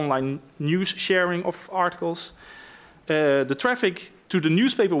for online news sharing of articles, the traffic to the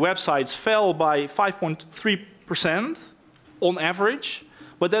newspaper websites fell by 5.3% on average.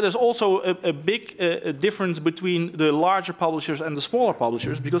 But that is also a big difference between the larger publishers and the smaller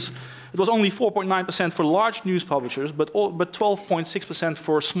publishers, because it was only 4.9% for large news publishers, but 12.6%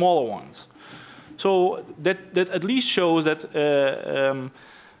 for smaller ones. So that at least shows that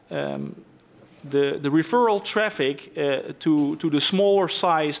the referral traffic to the smaller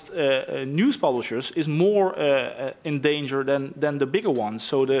sized news publishers is more in danger than the bigger ones.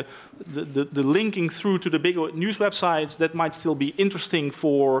 So the linking through to the bigger news websites, that might still be interesting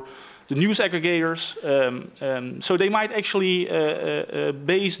for the news aggregators. So they might actually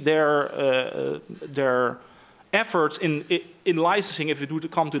base their efforts in licensing, if it would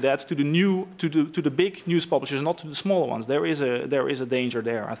come to that, to the big news publishers, not to the smaller ones. There is a danger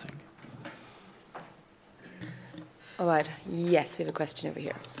there, I think. All right. Yes, we have a question over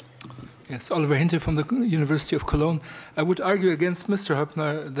here. Yes, Oliver Hinter from the University of Cologne. I would argue against Mr.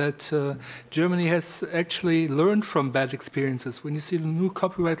 Höppner that Germany has actually learned from bad experiences. When you see the new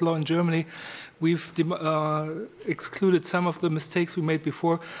copyright law in Germany, we've excluded some of the mistakes we made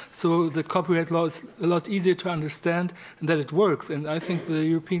before, so the copyright law is a lot easier to understand and that it works. And I think the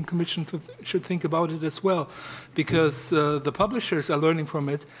European Commission should think about it as well, because the publishers are learning from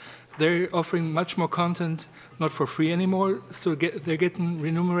it. They're offering much more content, not for free anymore, so they're getting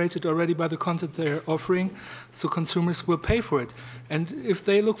remunerated already by the content they're offering, so consumers will pay for it. And if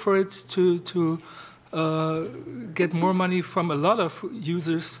they look for it to get more money from a lot of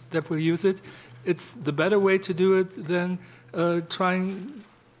users that will use it, it's the better way to do it than trying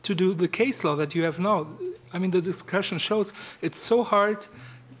to do the case law that you have now. I mean, the discussion shows it's so hard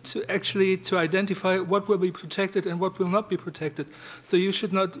to identify what will be protected and what will not be protected. So you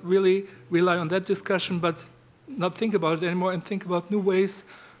should not really rely on that discussion, but not think about it anymore and think about new ways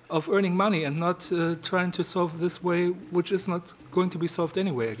of earning money and not trying to solve this way, which is not going to be solved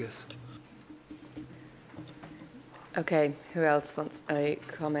anyway, I guess. Okay, who else wants a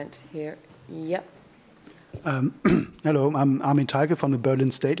comment here? Yep. Hello, I'm Armin Teige from the Berlin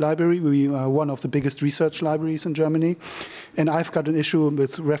State Library. We are one of the biggest research libraries in Germany. And I've got an issue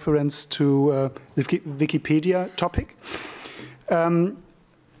with reference to the Wikipedia topic.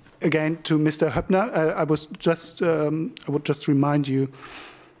 Again, to Mr. Höppner, I would just remind you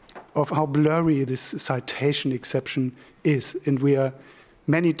of how blurry this citation exception is. And we are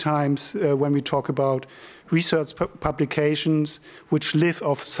many times, when we talk about research publications which live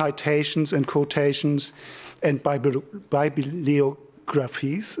off citations and quotations and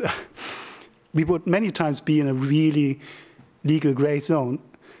bibliographies, we would many times be in a really legal gray zone.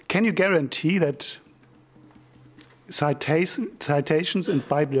 Can you guarantee that citations and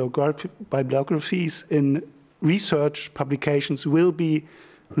bibliographies in research publications will be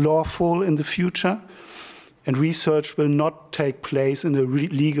lawful in the future, and research will not take place in a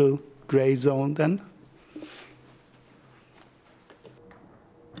legal gray zone then?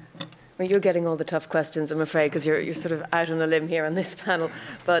 Well, you're getting all the tough questions, I'm afraid, because you're sort of out on a limb here on this panel.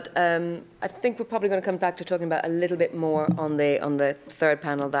 But I think we're probably going to come back to talking about a little bit more on the third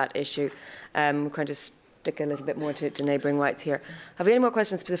panel, that issue. We're going to stick a little bit more to neighbouring rights here. Have we any more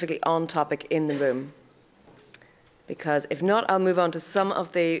questions specifically on topic in the room? Because if not, I'll move on to some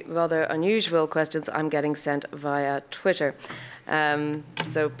of the rather unusual questions I'm getting sent via Twitter.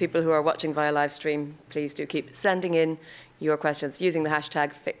 So people who are watching via live stream, please do keep sending in your questions using the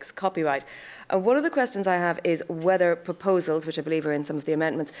hashtag #FixCopyright. One of the questions I have is whether proposals, which I believe are in some of the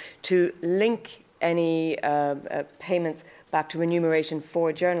amendments, to link any payments back to remuneration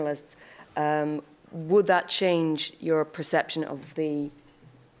for journalists, would that change your perception of the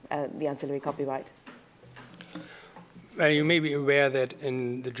ancillary copyright? Well, you may be aware that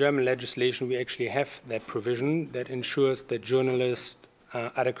in the German legislation we actually have that provision that ensures that journalists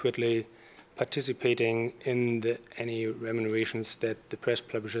are adequately participating in any remunerations that the press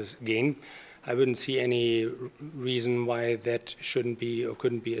publishers gain. I wouldn't see any reason why that shouldn't be or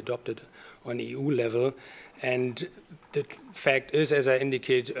couldn't be adopted on EU level. And the fact is, as I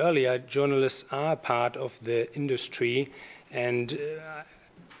indicated earlier, journalists are part of the industry, and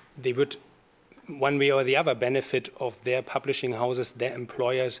they would, one way or the other, benefit of their publishing houses, their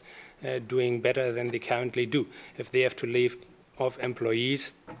employers doing better than they currently do. If they have to lay off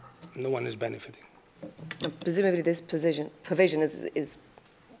employees, no one is benefiting. Presumably this provision is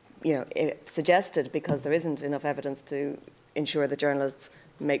suggested because there isn't enough evidence to ensure that journalists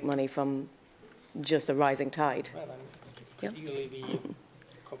make money from just a rising tide. Well, it could easily be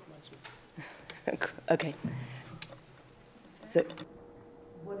compromised. Okay. So,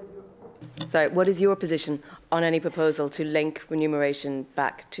 what is your position on any proposal to link remuneration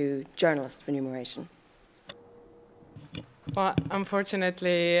back to journalist remuneration? Well,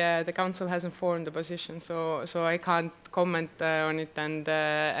 unfortunately, the council hasn't formed a position, so I can't comment on it. And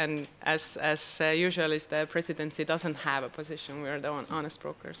as usual, is the presidency doesn't have a position. We are the honest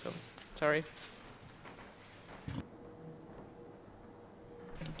broker, so sorry.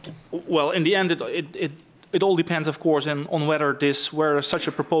 Well, in the end, it all depends, of course, on whether such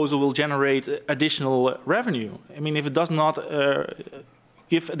a proposal will generate additional revenue. I mean, if it does not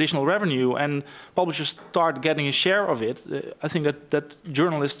give additional revenue and publishers start getting a share of it, I think that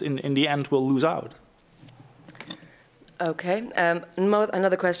journalists in the end will lose out. Okay.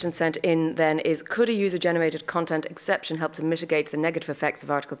 Another question sent in then is, could a user-generated content exception help to mitigate the negative effects of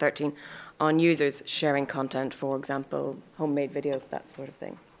Article 13 on users sharing content, for example, homemade video, that sort of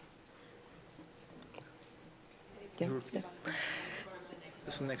thing? Yeah,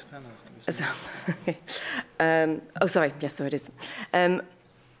 That's the next panel. So, oh, sorry. Yes, so it is.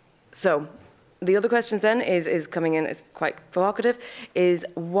 So the other questions then is coming in, is quite provocative, is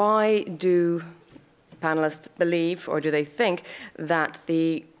why do panelists believe, or do they think, that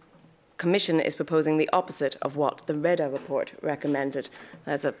the Commission is proposing the opposite of what the Reda report recommended?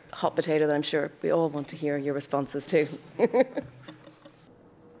 That's a hot potato that I'm sure we all want to hear your responses to.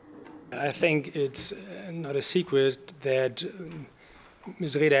 I think it's not a secret that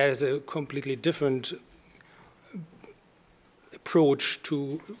Ms. Reda has a completely different approach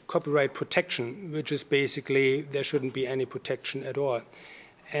to copyright protection, which is basically there shouldn't be any protection at all.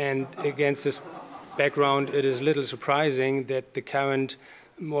 And against this background, it is little surprising that the current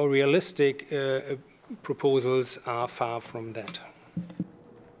more realistic proposals are far from that.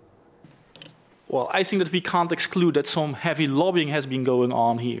 Well, I think that we can't exclude that some heavy lobbying has been going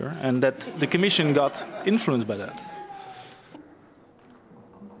on here and that the Commission got influenced by that.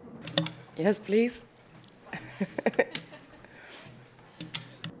 Yes, please.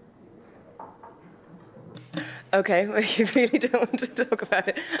 Okay, well, you really don't want to talk about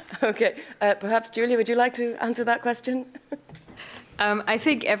it. Okay, perhaps Julia, would you like to answer that question? I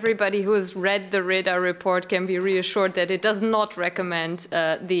think everybody who has read the Reda report can be reassured that it does not recommend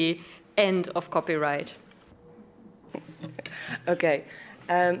the end of copyright. Okay,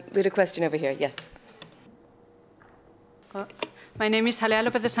 we had a question over here, yes. My name is Jalea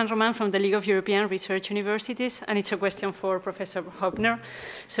López de San Román from the League of European Research Universities, and it's a question for Professor Höppner.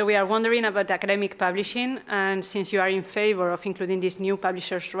 So we are wondering about academic publishing, and since you are in favor of including this new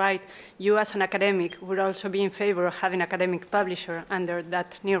publisher's right, you as an academic would also be in favor of having academic publisher under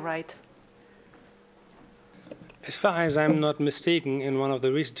that new right. As far as I'm not mistaken, in one of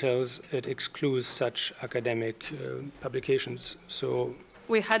the recitals, it excludes such academic publications. So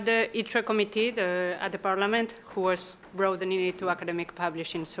we had the ITRE committee at the Parliament who was broadening it to academic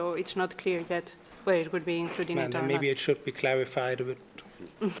publishing, so it's not clear yet where it would be including it or maybe not. it should be clarified a bit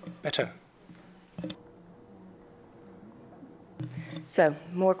better. So,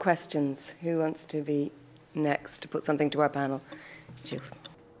 more questions. Who wants to be next to put something to our panel? Gilles.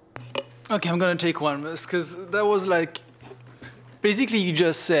 Okay, I'm going to take one, because that was like, basically you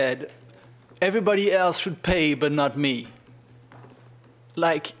just said, everybody else should pay, but not me.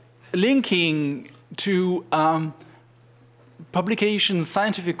 Like, linking to publications,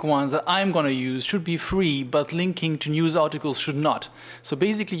 scientific ones that I'm going to use should be free, but linking to news articles should not. So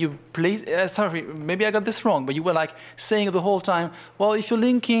basically you place, sorry, maybe I got this wrong, but you were like saying the whole time, well, if you're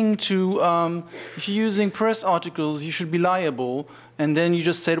linking to, if you're using press articles, you should be liable. And then you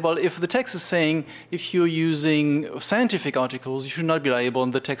just said, well, if the text is saying if you're using scientific articles, you should not be liable,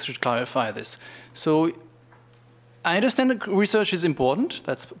 and the text should clarify this. So I understand that research is important.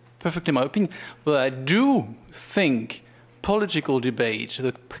 That's perfectly my opinion. But I do think political debate,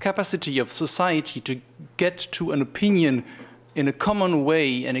 the capacity of society to get to an opinion in a common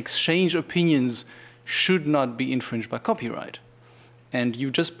way and exchange opinions should not be infringed by copyright. And you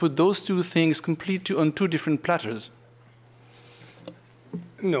just put those two things completely on two different platters.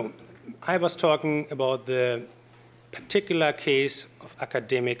 No, I was talking about the particular case of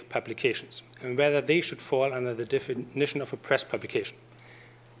academic publications and whether they should fall under the definition of a press publication.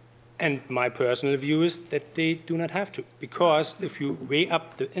 And my personal view is that they do not have to, because if you weigh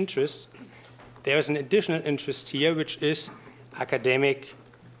up the interests, there is an additional interest here, which is academic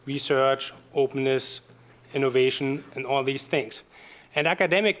research, openness, innovation, and all these things. And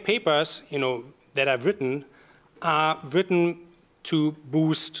academic papers, that are written to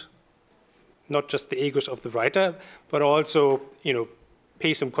boost not just the egos of the writer, but also,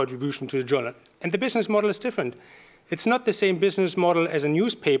 pay some contribution to the journal. And the business model is different. It's not the same business model as a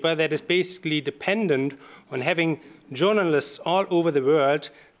newspaper that is basically dependent on having journalists all over the world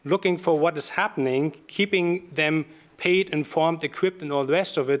looking for what is happening, keeping them paid, informed, equipped, and all the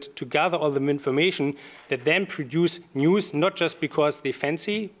rest of it to gather all the information that then produce news, not just because they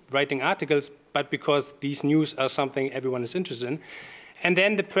fancy writing articles, but because these news are something everyone is interested in. And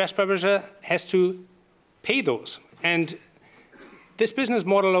then the press publisher has to pay those. And this business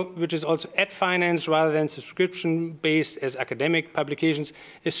model, which is also ad finance rather than subscription-based as academic publications,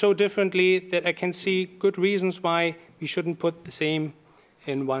 is so differently that I can see good reasons why we shouldn't put the same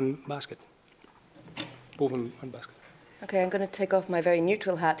in one basket. Both in one basket. Okay, I'm going to take off my very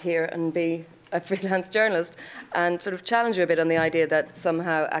neutral hat here and be a freelance journalist and sort of challenge you a bit on the idea that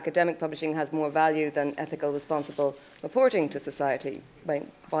somehow academic publishing has more value than ethical, responsible reporting to society.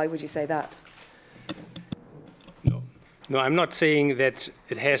 Why would you say that? No, I'm not saying that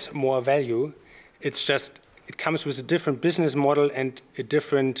it has more value. It's just it comes with a different business model and a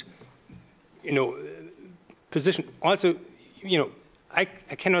different, position. Also, I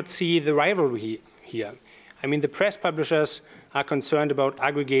cannot see the rivalry here. I mean, the press publishers are concerned about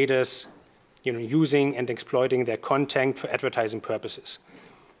aggregators, using and exploiting their content for advertising purposes.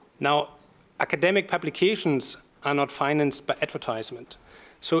 Now, academic publications are not financed by advertisement.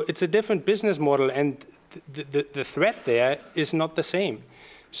 So it's a different business model, and the threat there is not the same.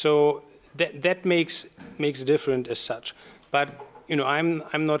 So that makes different as such. But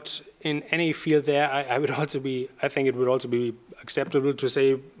I'm not in any field there. I think it would also be acceptable to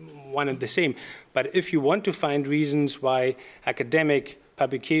say one and the same. But if you want to find reasons why academic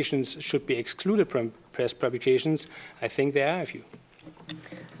publications should be excluded from press publications, I think there are a few.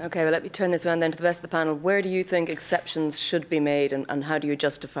 Okay, well, let me turn this around then to the rest of the panel. Where do you think exceptions should be made, and how do you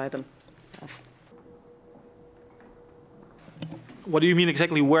justify them? What do you mean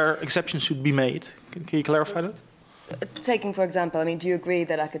exactly where exceptions should be made? Can you clarify that? Taking, for example, I mean, do you agree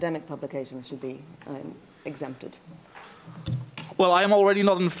that academic publications should be exempted? Well, I am already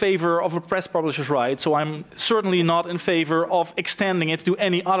not in favor of a press publisher's right, so I'm certainly not in favor of extending it to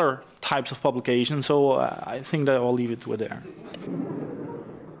any other types of publication. So I think that I'll leave it to it there.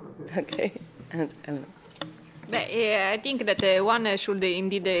 Okay, and Eleanor. I think that one should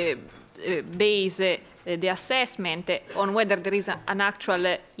indeed base the assessment on whether there is an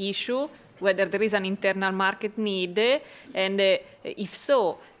actual issue, whether there is an internal market need, and if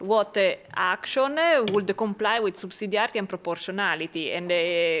so, what action would comply with subsidiarity and proportionality, and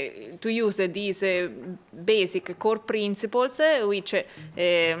to use these basic core principles, which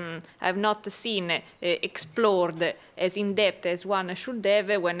I've not seen explored as in depth as one should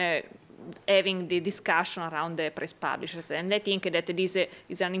have when having the discussion around the press publishers. And I think that this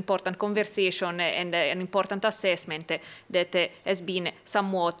is an important conversation and an important assessment that has been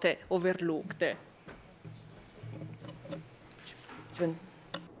somewhat overlooked.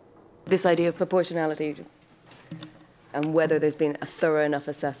 This idea of proportionality and whether there's been a thorough enough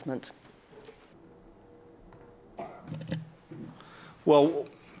assessment. Well,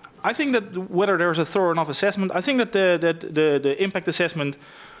 I think that whether there's a thorough enough assessment, I think that the impact assessment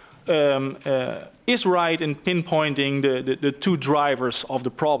is right in pinpointing the two drivers of the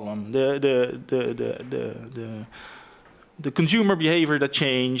problem: the consumer behavior that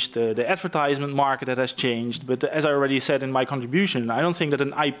changed, the advertisement market that has changed. But as I already said in my contribution, I don't think that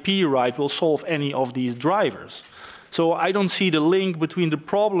an IP right will solve any of these drivers. So I don't see the link between the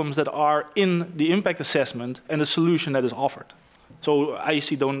problems that are in the impact assessment and the solution that is offered. So I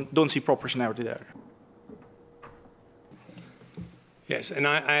don't see proportionality there. Yes, and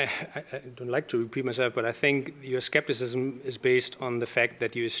I don't like to repeat myself, but I think your skepticism is based on the fact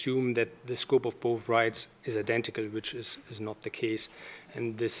that you assume that the scope of both rights is identical, which is not the case.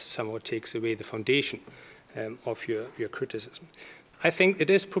 And this somewhat takes away the foundation of your criticism. I think it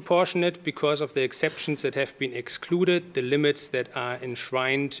is proportionate because of the exceptions that have been excluded, the limits that are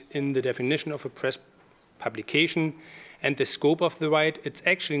enshrined in the definition of a press publication, and the scope of the right. It's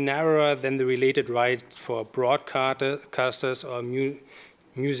actually narrower than the related right for broadcasters or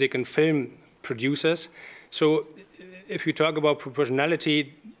music and film producers. So if you talk about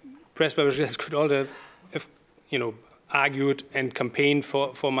proportionality, press publishers could also have argued and campaigned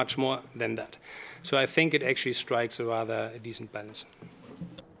for much more than that. So I think it actually strikes a rather decent balance.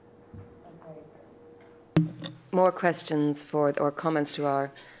 More questions or comments to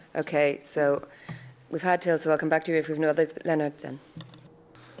our... Okay, so we've had Till, so I'll come back to you if we've no others. Leonard, then.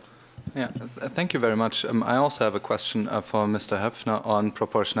 Yeah, thank you very much. I also have a question for Mr. Höppner on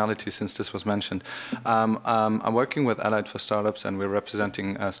proportionality, since this was mentioned. I'm working with Allied for Startups, and we're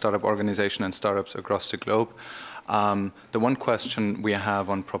representing a startup organization and startups across the globe. The one question we have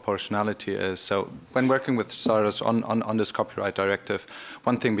on proportionality is, so when working with startups on this copyright directive,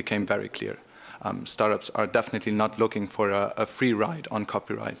 one thing became very clear. Startups are definitely not looking for a free ride on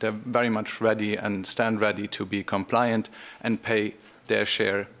copyright. They're very much ready and stand ready to be compliant and pay their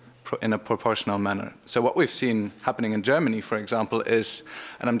share in a proportional manner. So what we've seen happening in Germany, for example, is,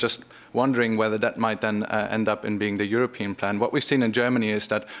 and I'm just wondering whether that might then end up in being the European plan. What we've seen in Germany is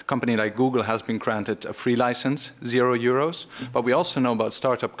that a company like Google has been granted a free license, €0, but we also know about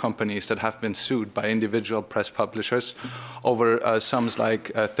startup companies that have been sued by individual press publishers over sums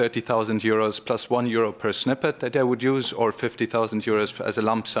like €30,000 plus €1 per snippet that they would use, or €50,000 as a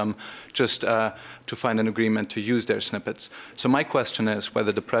lump sum just to find an agreement to use their snippets. So my question is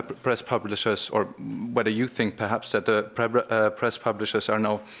whether the press publishers, or whether you think perhaps that the press publishers are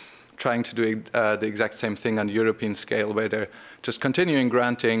now trying to do the exact same thing on the European scale, where they're just continuing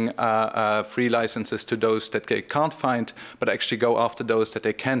granting free licenses to those that they can't find, but actually go after those that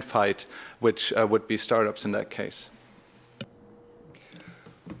they can fight, which would be startups in that case.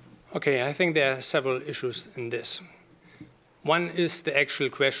 Okay, I think there are several issues in this. One is the actual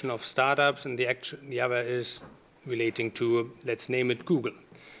question of startups, and the other is relating to, let's name it, Google.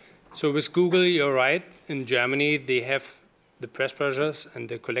 So with Google, you're right, in Germany they have the press publishers, and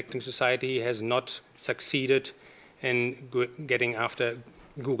the collecting society has not succeeded in getting after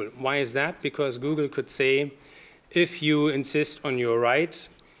Google. Why is that? Because Google could say, if you insist on your rights,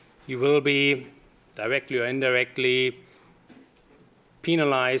 you will be directly or indirectly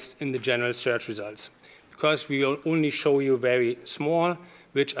penalized in the general search results, because we will only show you very small,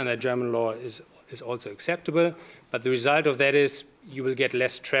 which under German law is also acceptable, but the result of that is you will get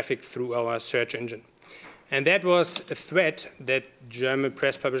less traffic through our search engine. And that was a threat that German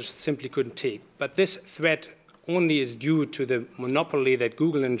press publishers simply couldn't take. But this threat only is due to the monopoly that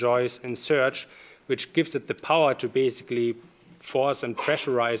Google enjoys in search, which gives it the power to basically force and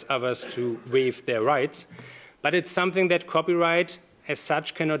pressurize others to waive their rights. But it's something that copyright as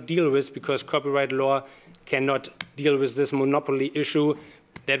such cannot deal with, because copyright law cannot deal with this monopoly issue.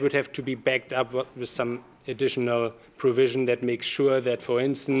 That would have to be backed up with some additional provision that makes sure that, for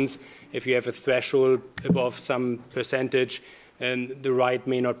instance, if you have a threshold above some percentage, the right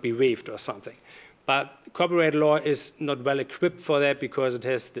may not be waived or something. But copyright law is not well equipped for that, because it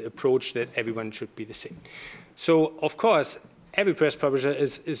has the approach that everyone should be the same. So, of course, every press publisher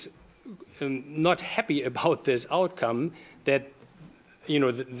is not happy about this outcome, that, you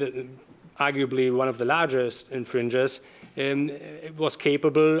know, arguably one of the largest infringers was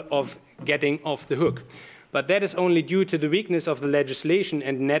capable of getting off the hook. But that is only due to the weakness of the legislation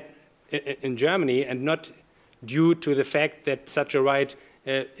and in Germany, and not due to the fact that such a right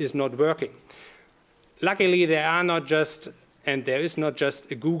is not working. Luckily, there are not just, and there is not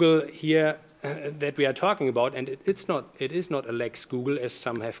just a Google here that we are talking about, and it is not a Lex Google, as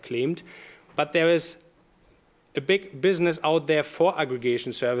some have claimed, but there is a big business out there for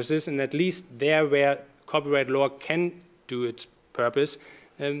aggregation services, and at least there where copyright law can do its purpose,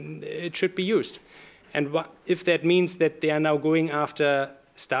 it should be used. And if that means that they are now going after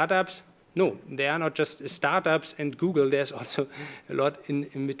startups, no, they are not just startups and Google, there's also a lot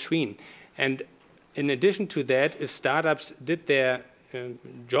in between. And in addition to that, if startups did their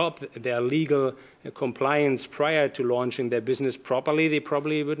job, their legal compliance prior to launching their business properly, they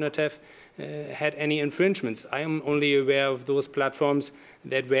probably would not have had any infringements. I am only aware of those platforms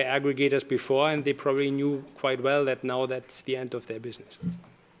that were aggregators before, and they probably knew quite well that now that's the end of their business.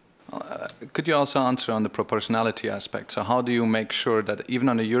 Could you also answer on the proportionality aspect? So how do you make sure that even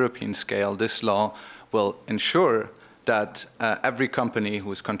on a European scale, this law will ensure that every company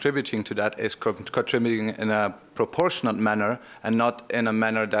who is contributing to that is contributing in a proportionate manner and not in a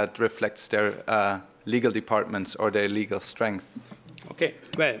manner that reflects their legal departments or their legal strength? Okay,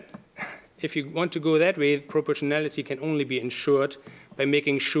 well, if you want to go that way, proportionality can only be ensured by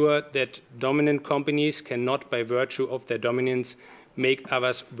making sure that dominant companies cannot, by virtue of their dominance, make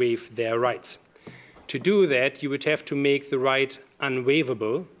others waive their rights. To do that, you would have to make the right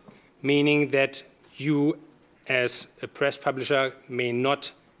unwaivable, meaning that you, as a press publisher, may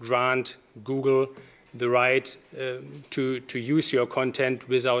not grant Google the right to use your content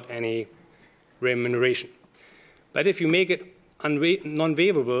without any remuneration. But if you make it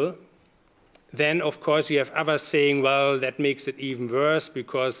non-waivable, then, of course, you have others saying, well, that makes it even worse,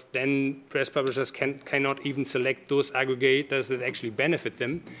 because then press publishers cannot even select those aggregators that actually benefit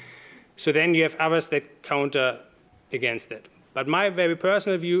them. So then you have others that counter against that. But my very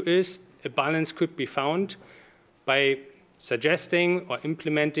personal view is a balance could be found by suggesting or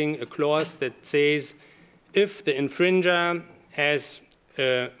implementing a clause that says if the infringer has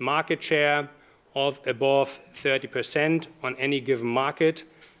a market share of above 30% on any given market,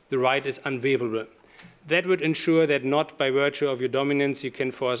 the right is unwaivable. That would ensure that not by virtue of your dominance you can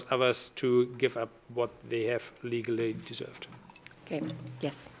force others to give up what they have legally deserved. Okay,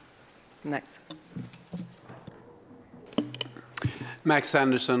 yes. Max. Max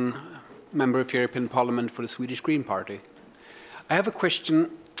Andersson, Member of European Parliament for the Swedish Green Party. I have a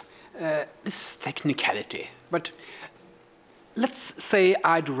question. This is technicality, but let's say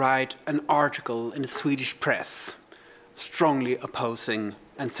I'd write an article in the Swedish press strongly opposing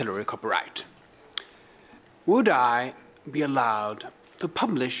ancillary copyright. Would I be allowed to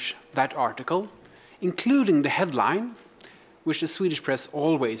publish that article, including the headline, which the Swedish press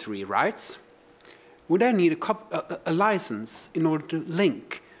always rewrites? Would I need a license in order to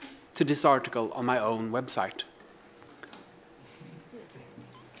link to this article on my own website?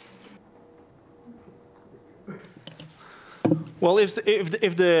 Well, if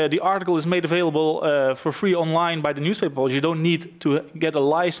the article is made available for free online by the newspaper publisher, you don't need to get a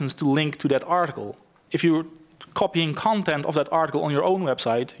license to link to that article. If you're copying content of that article on your own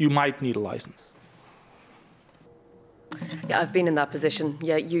website, you might need a license. Yeah, I've been in that position.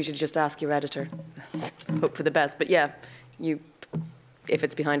 Yeah, usually just ask your editor. Hope for the best. But yeah, if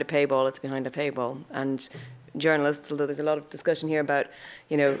it's behind a paywall, it's behind a paywall. And journalists, although there's a lot of discussion here about,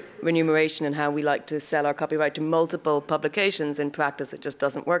 remuneration and how we like to sell our copyright to multiple publications, in practice it just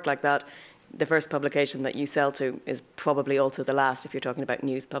doesn't work like that. The first publication that you sell to is probably also the last if you're talking about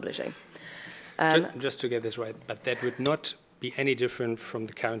news publishing. Just to get this right, but that would not be any different from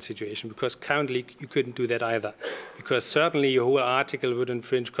the current situation, because currently you couldn't do that either. Because certainly your whole article would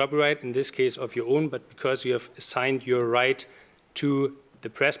infringe copyright, in this case of your own, but because you have assigned your right to the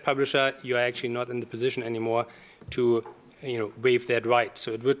press publisher, you are actually not in the position anymore to waive that right.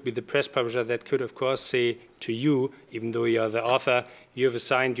 So it would be the press publisher that could, of course, say to you, even though you are the author, you have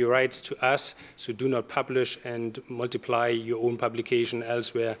assigned your rights to us, so do not publish and multiply your own publication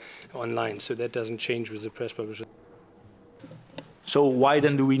elsewhere online. So that doesn't change with the press publisher. So why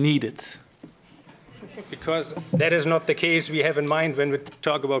then do we need it? Because that is not the case we have in mind when we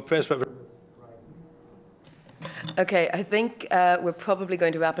talk about press publishing. Okay, I think we're probably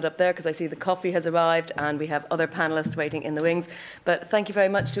going to wrap it up there because I see the coffee has arrived and we have other panellists waiting in the wings. But thank you very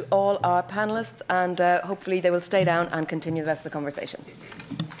much to all our panellists, and hopefully they will stay down and continue the rest of the conversation.